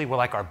spiritually, we're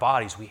like our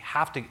bodies. We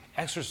have to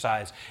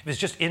exercise. If it's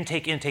just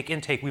intake,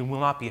 we will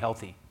not be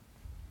healthy.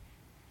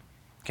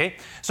 Okay?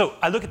 So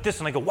I look at this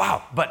and I go,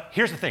 wow, but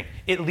here's the thing.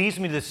 It leads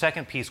me to the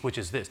second piece, which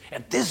is this.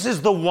 And this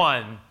is the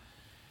one,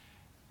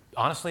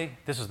 honestly,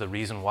 this is the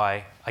reason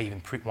why I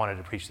even wanted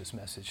to preach this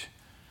message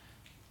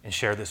and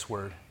share this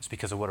word. It's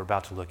because of what we're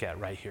about to look at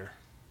right here.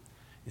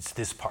 It's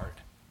this part.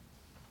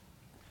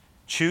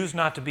 Choose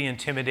not to be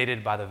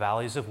intimidated by the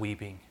valleys of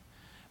weeping,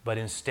 but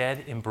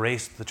instead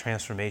embrace the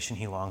transformation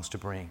he longs to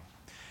bring.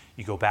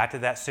 You go back to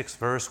that 6th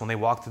verse, when they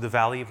walk through the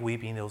valley of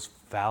weeping, those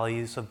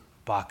valleys of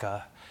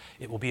Baca,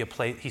 it will be a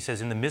place, he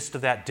says, in the midst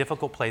of that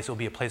difficult place, it will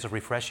be a place of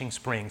refreshing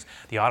springs.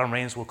 The autumn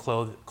rains will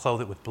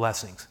clothe it with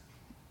blessings.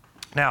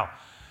 Now,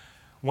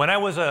 when I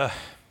was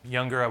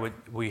younger,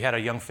 we had a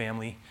young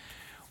family.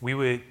 We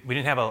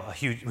didn't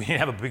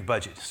have a big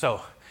budget.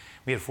 So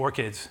we had 4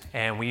 kids,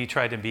 and we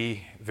tried to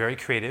be very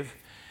creative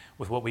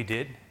with what we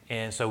did.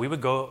 And so we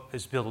would go,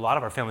 a lot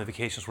of our family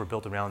vacations were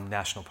built around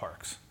national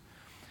parks.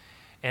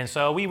 And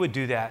so we would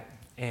do that.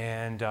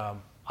 And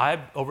I,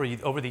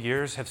 over the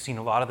years, have seen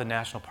a lot of the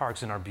national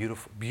parks in our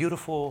beautiful,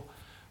 beautiful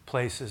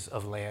places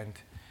of land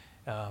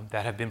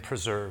that have been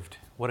preserved.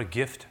 What a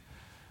gift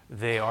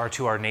they are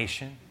to our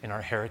nation and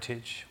our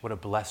heritage. What a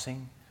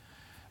blessing.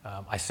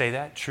 I say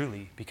that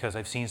truly because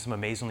I've seen some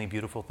amazingly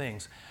beautiful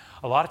things.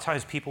 A lot of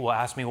times people will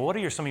ask me, well, what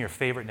are some of your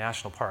favorite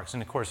national parks?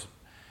 And of course,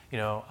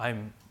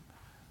 I'm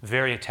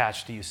very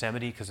attached to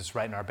Yosemite because it's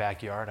right in our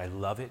backyard. I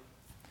love it.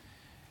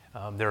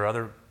 There are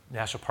other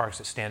national parks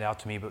that stand out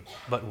to me,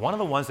 but one of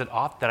the ones that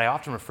I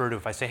often refer to,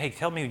 if I say, hey,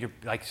 tell me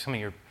some of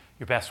your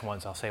best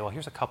ones, I'll say, well,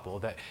 here's a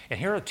couple and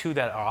here are 2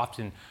 that are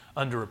often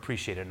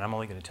underappreciated, and I'm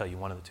only going to tell you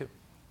one of the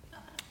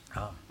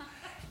 2.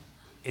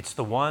 It's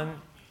the one,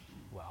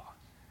 well,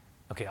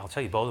 okay, I'll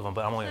tell you both of them,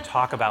 but I'm only going to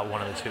talk about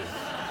one of the 2.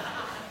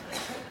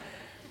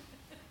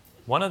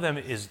 One of them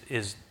is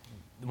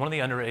one of the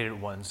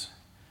underrated ones,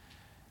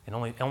 and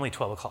only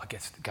 12 o'clock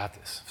got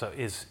this. So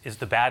is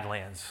the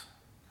Badlands,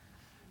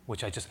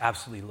 which I just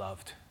absolutely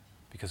loved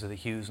because of the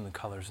hues and the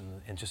colors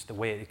and just the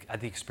way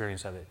the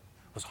experience of it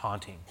was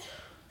haunting.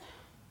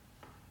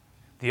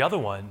 The other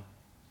one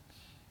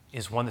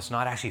is one that's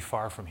not actually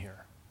far from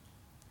here.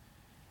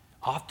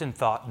 Often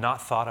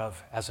not thought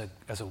of as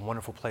a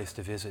wonderful place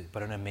to visit,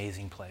 but an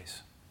amazing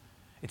place.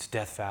 It's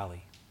Death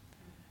Valley.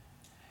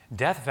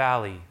 Death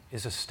Valley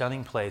is a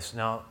stunning place.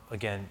 Now,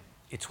 again,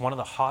 it's one of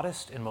the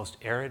hottest and most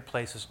arid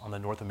places on the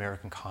North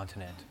American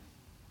continent.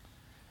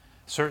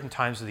 Certain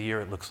times of the year,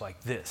 it looks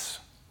like this.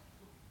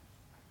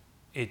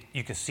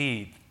 You can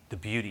see the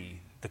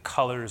beauty, the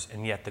colors,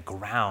 and yet the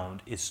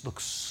ground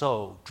looks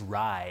so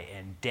dry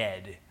and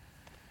dead.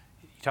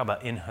 You talk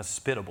about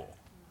inhospitable.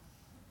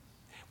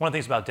 One of the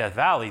things about Death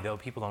Valley, though,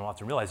 people don't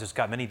often realize, it's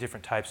got many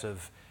different types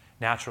of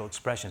natural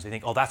expressions. They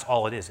think, oh, that's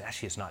all it is.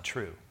 Actually, it's not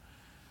true.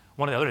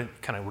 One of the other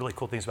kind of really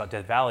cool things about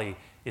Death Valley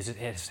is it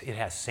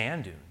has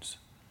sand dunes.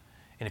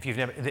 And if you've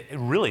never, it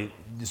really,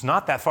 it's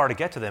not that far to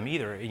get to them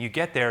either. And you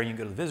get there and you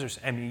go to the visitors.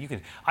 I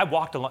mean, I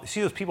walked along, see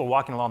those people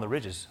walking along the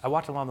ridges? I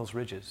walked along those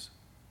ridges.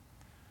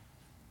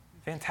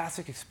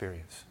 Fantastic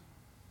experience.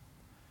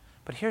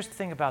 But here's the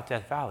thing about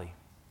Death Valley.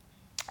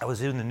 I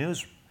was in the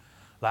news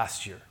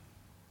last year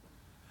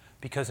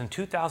because in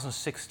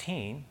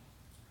 2016,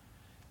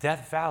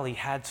 Death Valley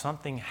had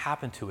something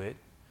happen to it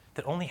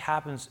that only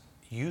happens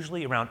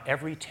usually around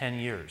every 10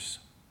 years.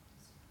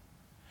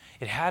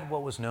 It had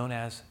what was known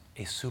as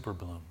a super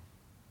bloom.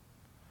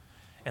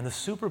 And the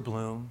super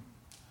bloom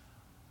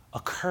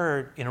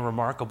occurred in a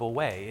remarkable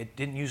way. It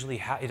doesn't usually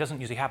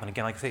happen.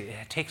 Again, like I say,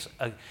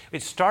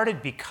 it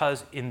started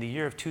because in the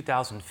year of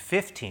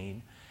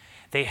 2015,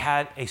 they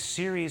had a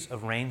series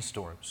of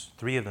rainstorms,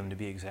 3 of them to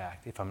be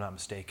exact, if I'm not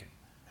mistaken.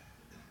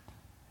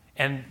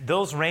 And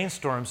those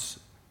rainstorms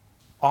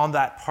on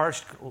that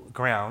parched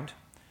ground,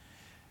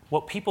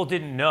 what people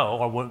didn't know,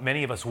 or what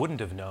many of us wouldn't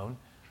have known,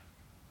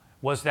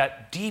 was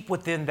that deep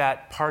within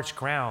that parched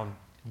ground,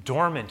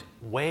 dormant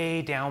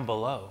way down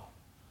below,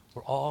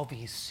 were all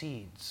these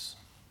seeds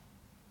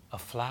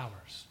of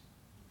flowers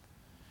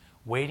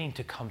waiting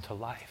to come to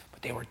life.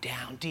 But they were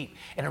down deep,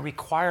 and it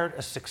required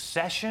a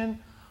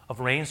succession of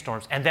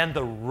rainstorms and then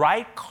the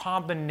right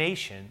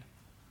combination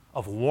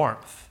of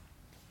warmth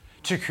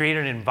to create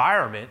an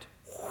environment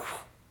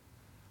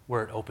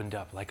where it opened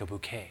up like a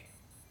bouquet.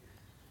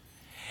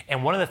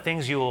 And one of the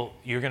things you're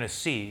going to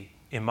see,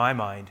 in my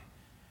mind,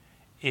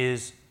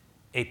 is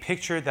a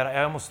picture that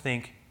I almost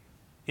think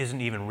isn't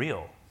even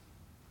real.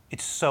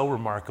 It's so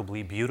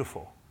remarkably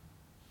beautiful.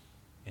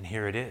 And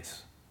here it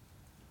is.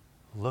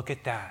 Look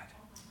at that.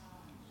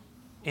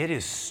 It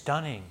is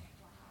stunning.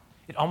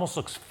 It almost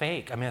looks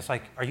fake. I mean, it's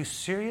like, are you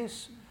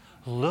serious?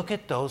 Look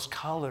at those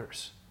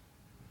colors.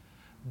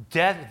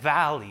 Death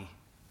Valley,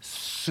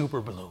 super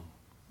bloom.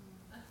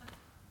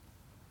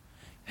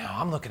 Now,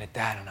 I'm looking at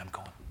that and I'm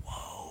going,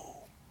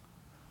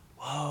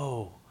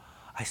 whoa.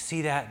 I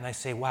see that and I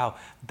say, wow,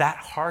 that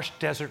harsh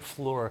desert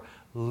floor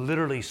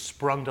literally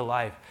sprung to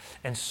life.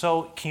 And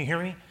so, can you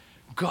hear me?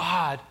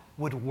 God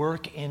would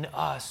work in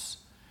us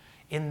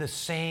in the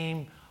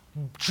same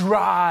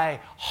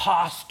dry,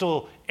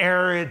 hostile,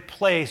 arid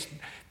place.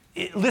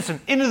 Listen,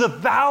 into the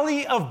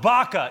valley of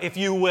Baca, if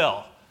you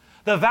will.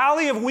 the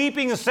valley of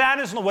weeping and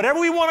sadness, and whatever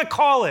we want to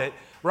call it,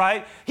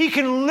 right? He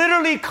can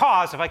literally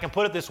cause, if I can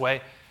put it this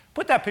way,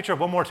 put that picture up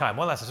one more time.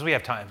 One last time, so we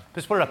have time.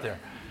 Just put it up there.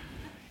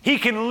 He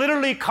can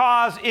literally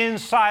cause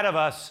inside of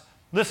us,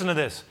 listen to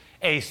this,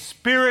 a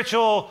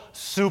spiritual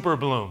super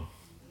bloom.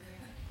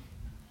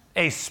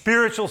 A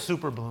spiritual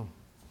super bloom.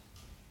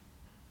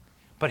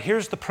 But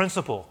here's the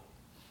principle.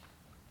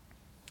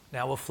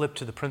 Now we'll flip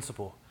to the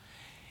principle.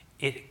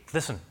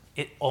 Listen,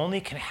 it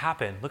only can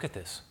happen, look at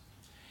this.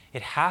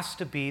 It has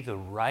to be the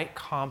right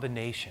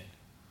combination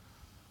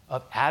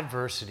of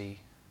adversity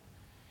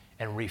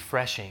and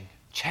refreshing.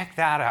 Check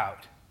that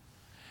out,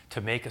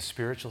 to make a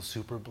spiritual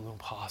super bloom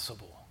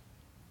possible.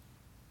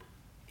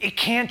 It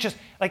can't just,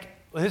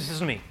 this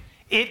is me.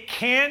 It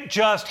can't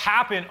just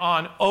happen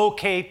on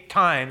okay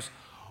times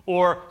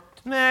or,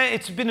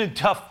 it's been a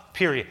tough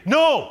period.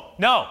 No.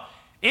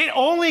 It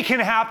only can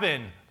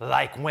happen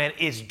like when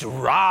it's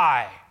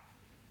dry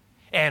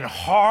and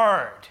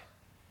hard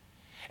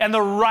and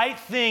the right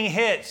thing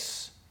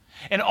hits.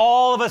 And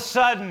all of a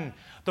sudden,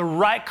 the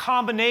right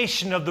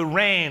combination of the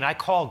rain, I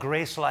call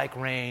grace like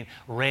rain,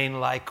 rain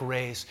like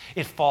grace.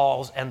 It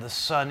falls and the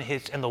sun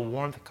hits and the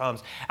warmth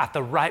comes at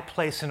the right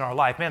place in our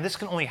life. Man, this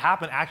can only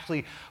happen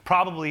actually,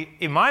 probably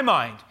in my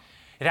mind,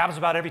 it happens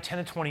about every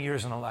 10 to 20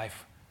 years in a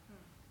life,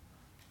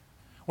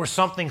 where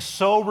something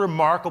so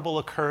remarkable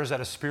occurs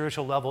at a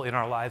spiritual level in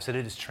our lives that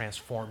it is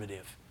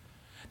transformative.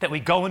 That we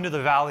go into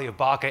the valley of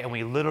Baca and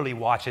we literally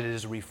watch it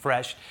is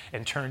refreshed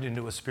and turned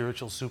into a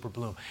spiritual super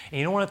bloom. And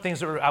you know one of the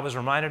things that I was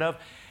reminded of?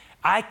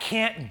 I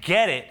can't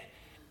get it.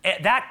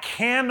 That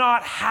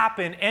cannot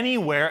happen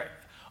anywhere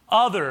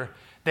other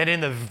than in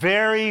the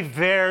very,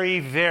 very,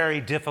 very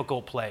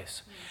difficult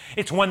place.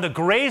 It's when the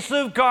grace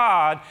of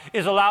God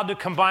is allowed to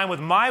combine with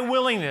my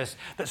willingness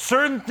that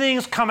certain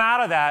things come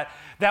out of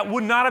that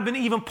would not have been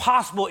even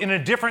possible in a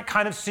different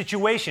kind of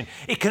situation.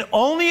 It can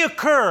only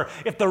occur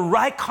if the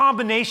right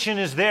combination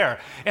is there.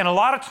 And a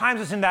lot of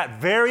times it's in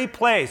that very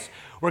place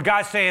where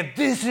God's saying,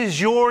 this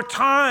is your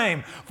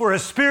time for a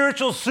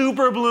spiritual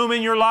super bloom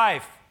in your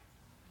life.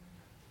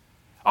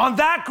 On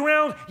that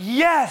ground,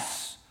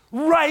 yes,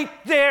 right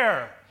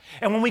there.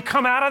 And when we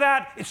come out of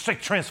that, it's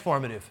like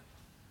transformative.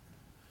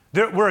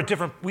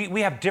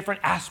 We have different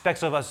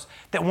aspects of us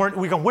that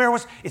we go, where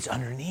was, it's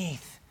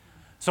underneath.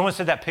 Someone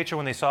said that picture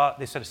when they said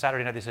a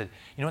Saturday night, they said,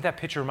 you know what that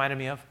picture reminded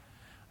me of?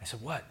 I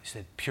said, what? He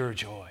said, pure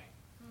joy.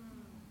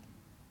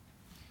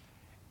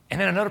 And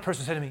then another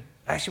person said to me,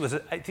 I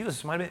think it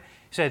was reminded me,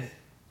 he said,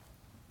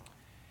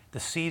 the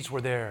seeds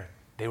were there.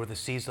 They were the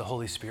seeds the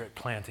Holy Spirit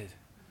planted.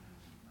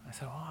 I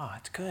said, oh,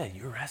 that's good.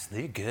 You're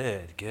wrestling.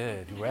 Good.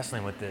 You're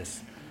wrestling with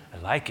this. I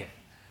like it.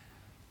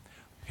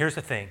 Here's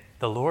the thing.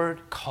 The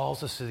Lord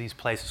calls us to these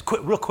places.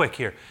 Real quick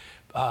here.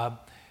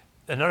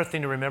 Another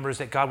thing to remember is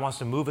that God wants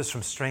to move us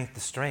from strength to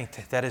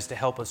strength. That is to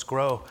help us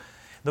grow.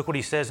 Look what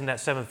he says in that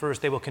 7th verse.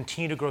 They will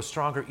continue to grow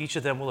stronger. Each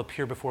of them will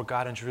appear before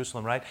God in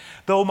Jerusalem, right?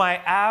 Though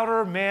my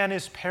outer man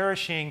is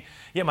perishing,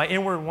 yet my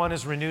inward one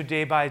is renewed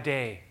day by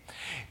day.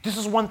 This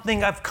is one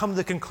thing I've come to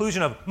the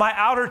conclusion of. My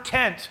outer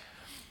tent,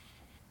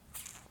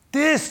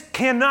 it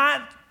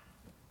cannot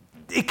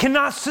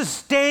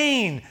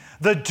sustain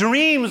the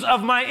dreams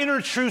of my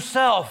inner true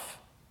self.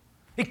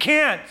 It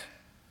can't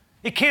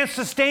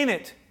sustain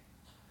it.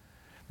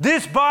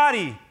 This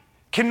body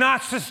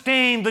cannot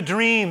sustain the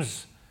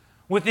dreams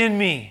within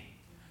me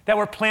that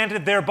were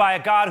planted there by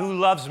a God who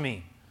loves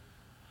me.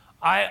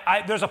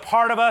 There's a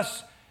part of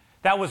us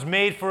that was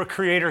made for a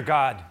creator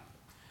God.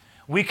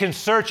 We can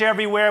search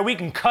everywhere. We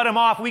can cut him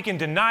off. We can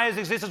deny his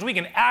existence. We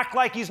can act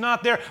like he's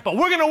not there. But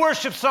we're going to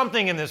worship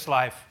something in this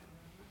life.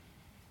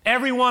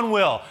 Everyone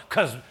will,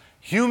 because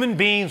human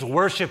beings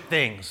worship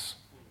things.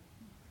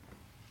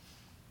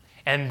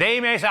 And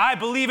they may say, I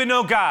believe in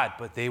no God,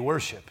 but they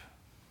worship.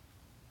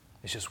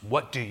 It's just,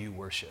 what do you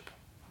worship?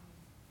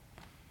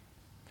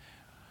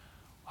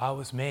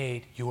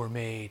 You were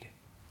made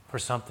for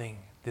something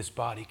this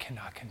body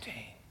cannot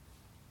contain.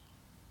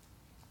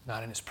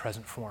 Not in its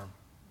present form.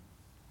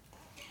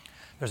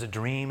 There's a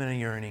dream and a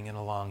yearning and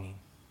a longing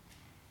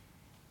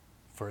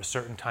for a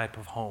certain type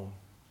of home.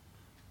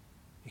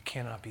 It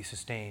cannot be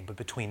sustained. But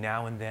between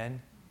now and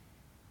then,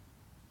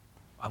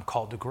 I'm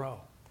called to grow.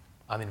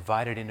 I'm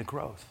invited into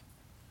growth.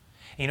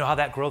 And you know how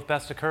that growth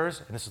best occurs?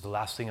 And this is the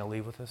last thing I'll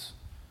leave with us.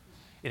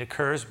 It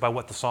occurs by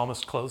what the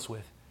psalmist closed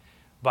with,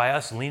 by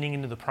us leaning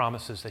into the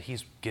promises that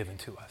he's given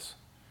to us.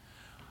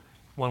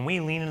 When we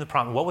lean into the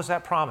promise, what was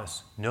that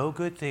promise? No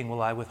good thing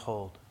will I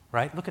withhold,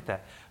 right? Look at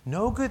that.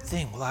 No good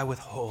thing will I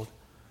withhold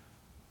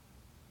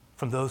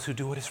from those who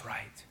do what is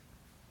right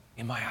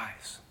in my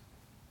eyes.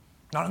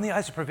 Not in the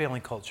eyes of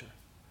prevailing culture,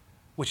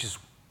 which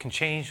can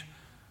change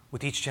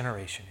with each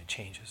generation. It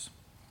changes.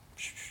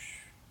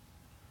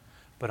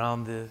 But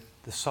on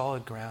the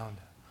solid ground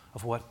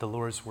of what the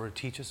Lord's word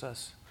teaches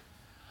us,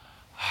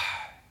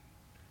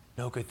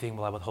 no good thing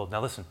will I withhold.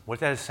 Now listen, what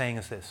that is saying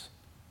is this.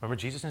 Remember,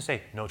 Jesus didn't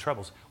say, no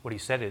troubles. What he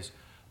said is,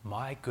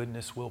 my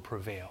goodness will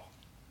prevail.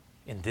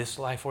 In this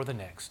life or the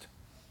next,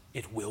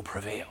 it will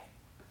prevail.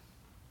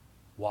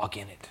 Walk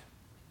in it.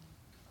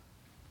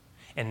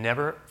 And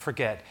never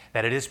forget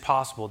that it is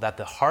possible that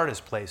the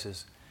hardest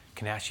places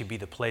can actually be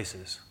the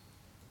places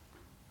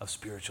of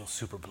spiritual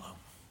super bloom.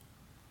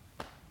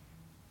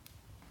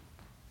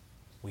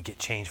 We get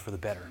changed for the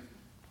better.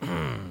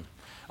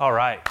 All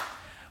right.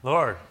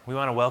 Lord, we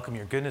want to welcome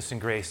your goodness and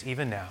grace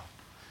even now.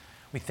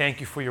 We thank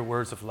you for your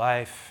words of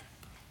life.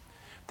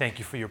 Thank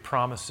you for your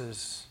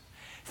promises.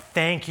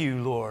 Thank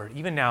you, Lord,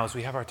 even now as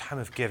we have our time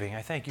of giving.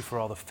 I thank you for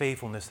all the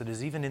faithfulness that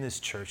is even in this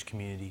church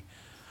community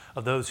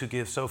of those who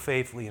give so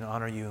faithfully and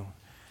honor you,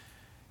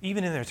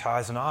 even in their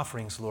tithes and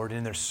offerings, Lord, and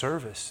in their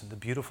service and the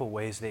beautiful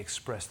ways they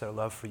express their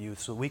love for you,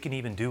 so we can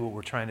even do what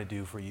we're trying to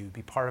do for you,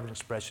 be part of an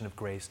expression of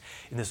grace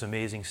in this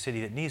amazing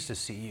city that needs to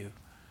see you.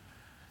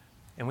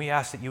 And we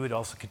ask that you would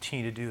also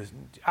continue to do,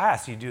 I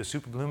ask you to do a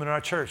super bloom in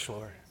our church,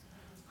 Lord.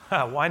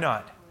 Why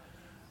not?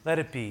 Let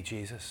it be,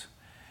 Jesus.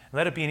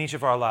 Let it be in each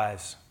of our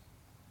lives.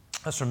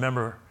 Let's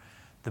remember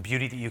the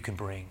beauty that you can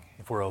bring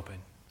if we're open.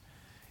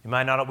 We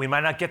might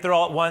not get there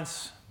all at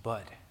once,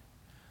 but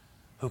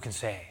who can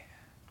say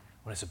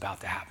when it's about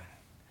to happen?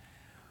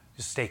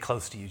 Just stay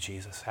close to you,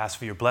 Jesus. Ask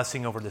for your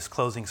blessing over this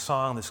closing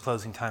song, this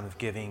closing time of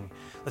giving.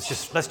 Let's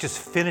just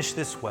finish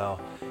this well.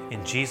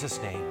 In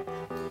Jesus' name,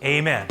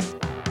 amen.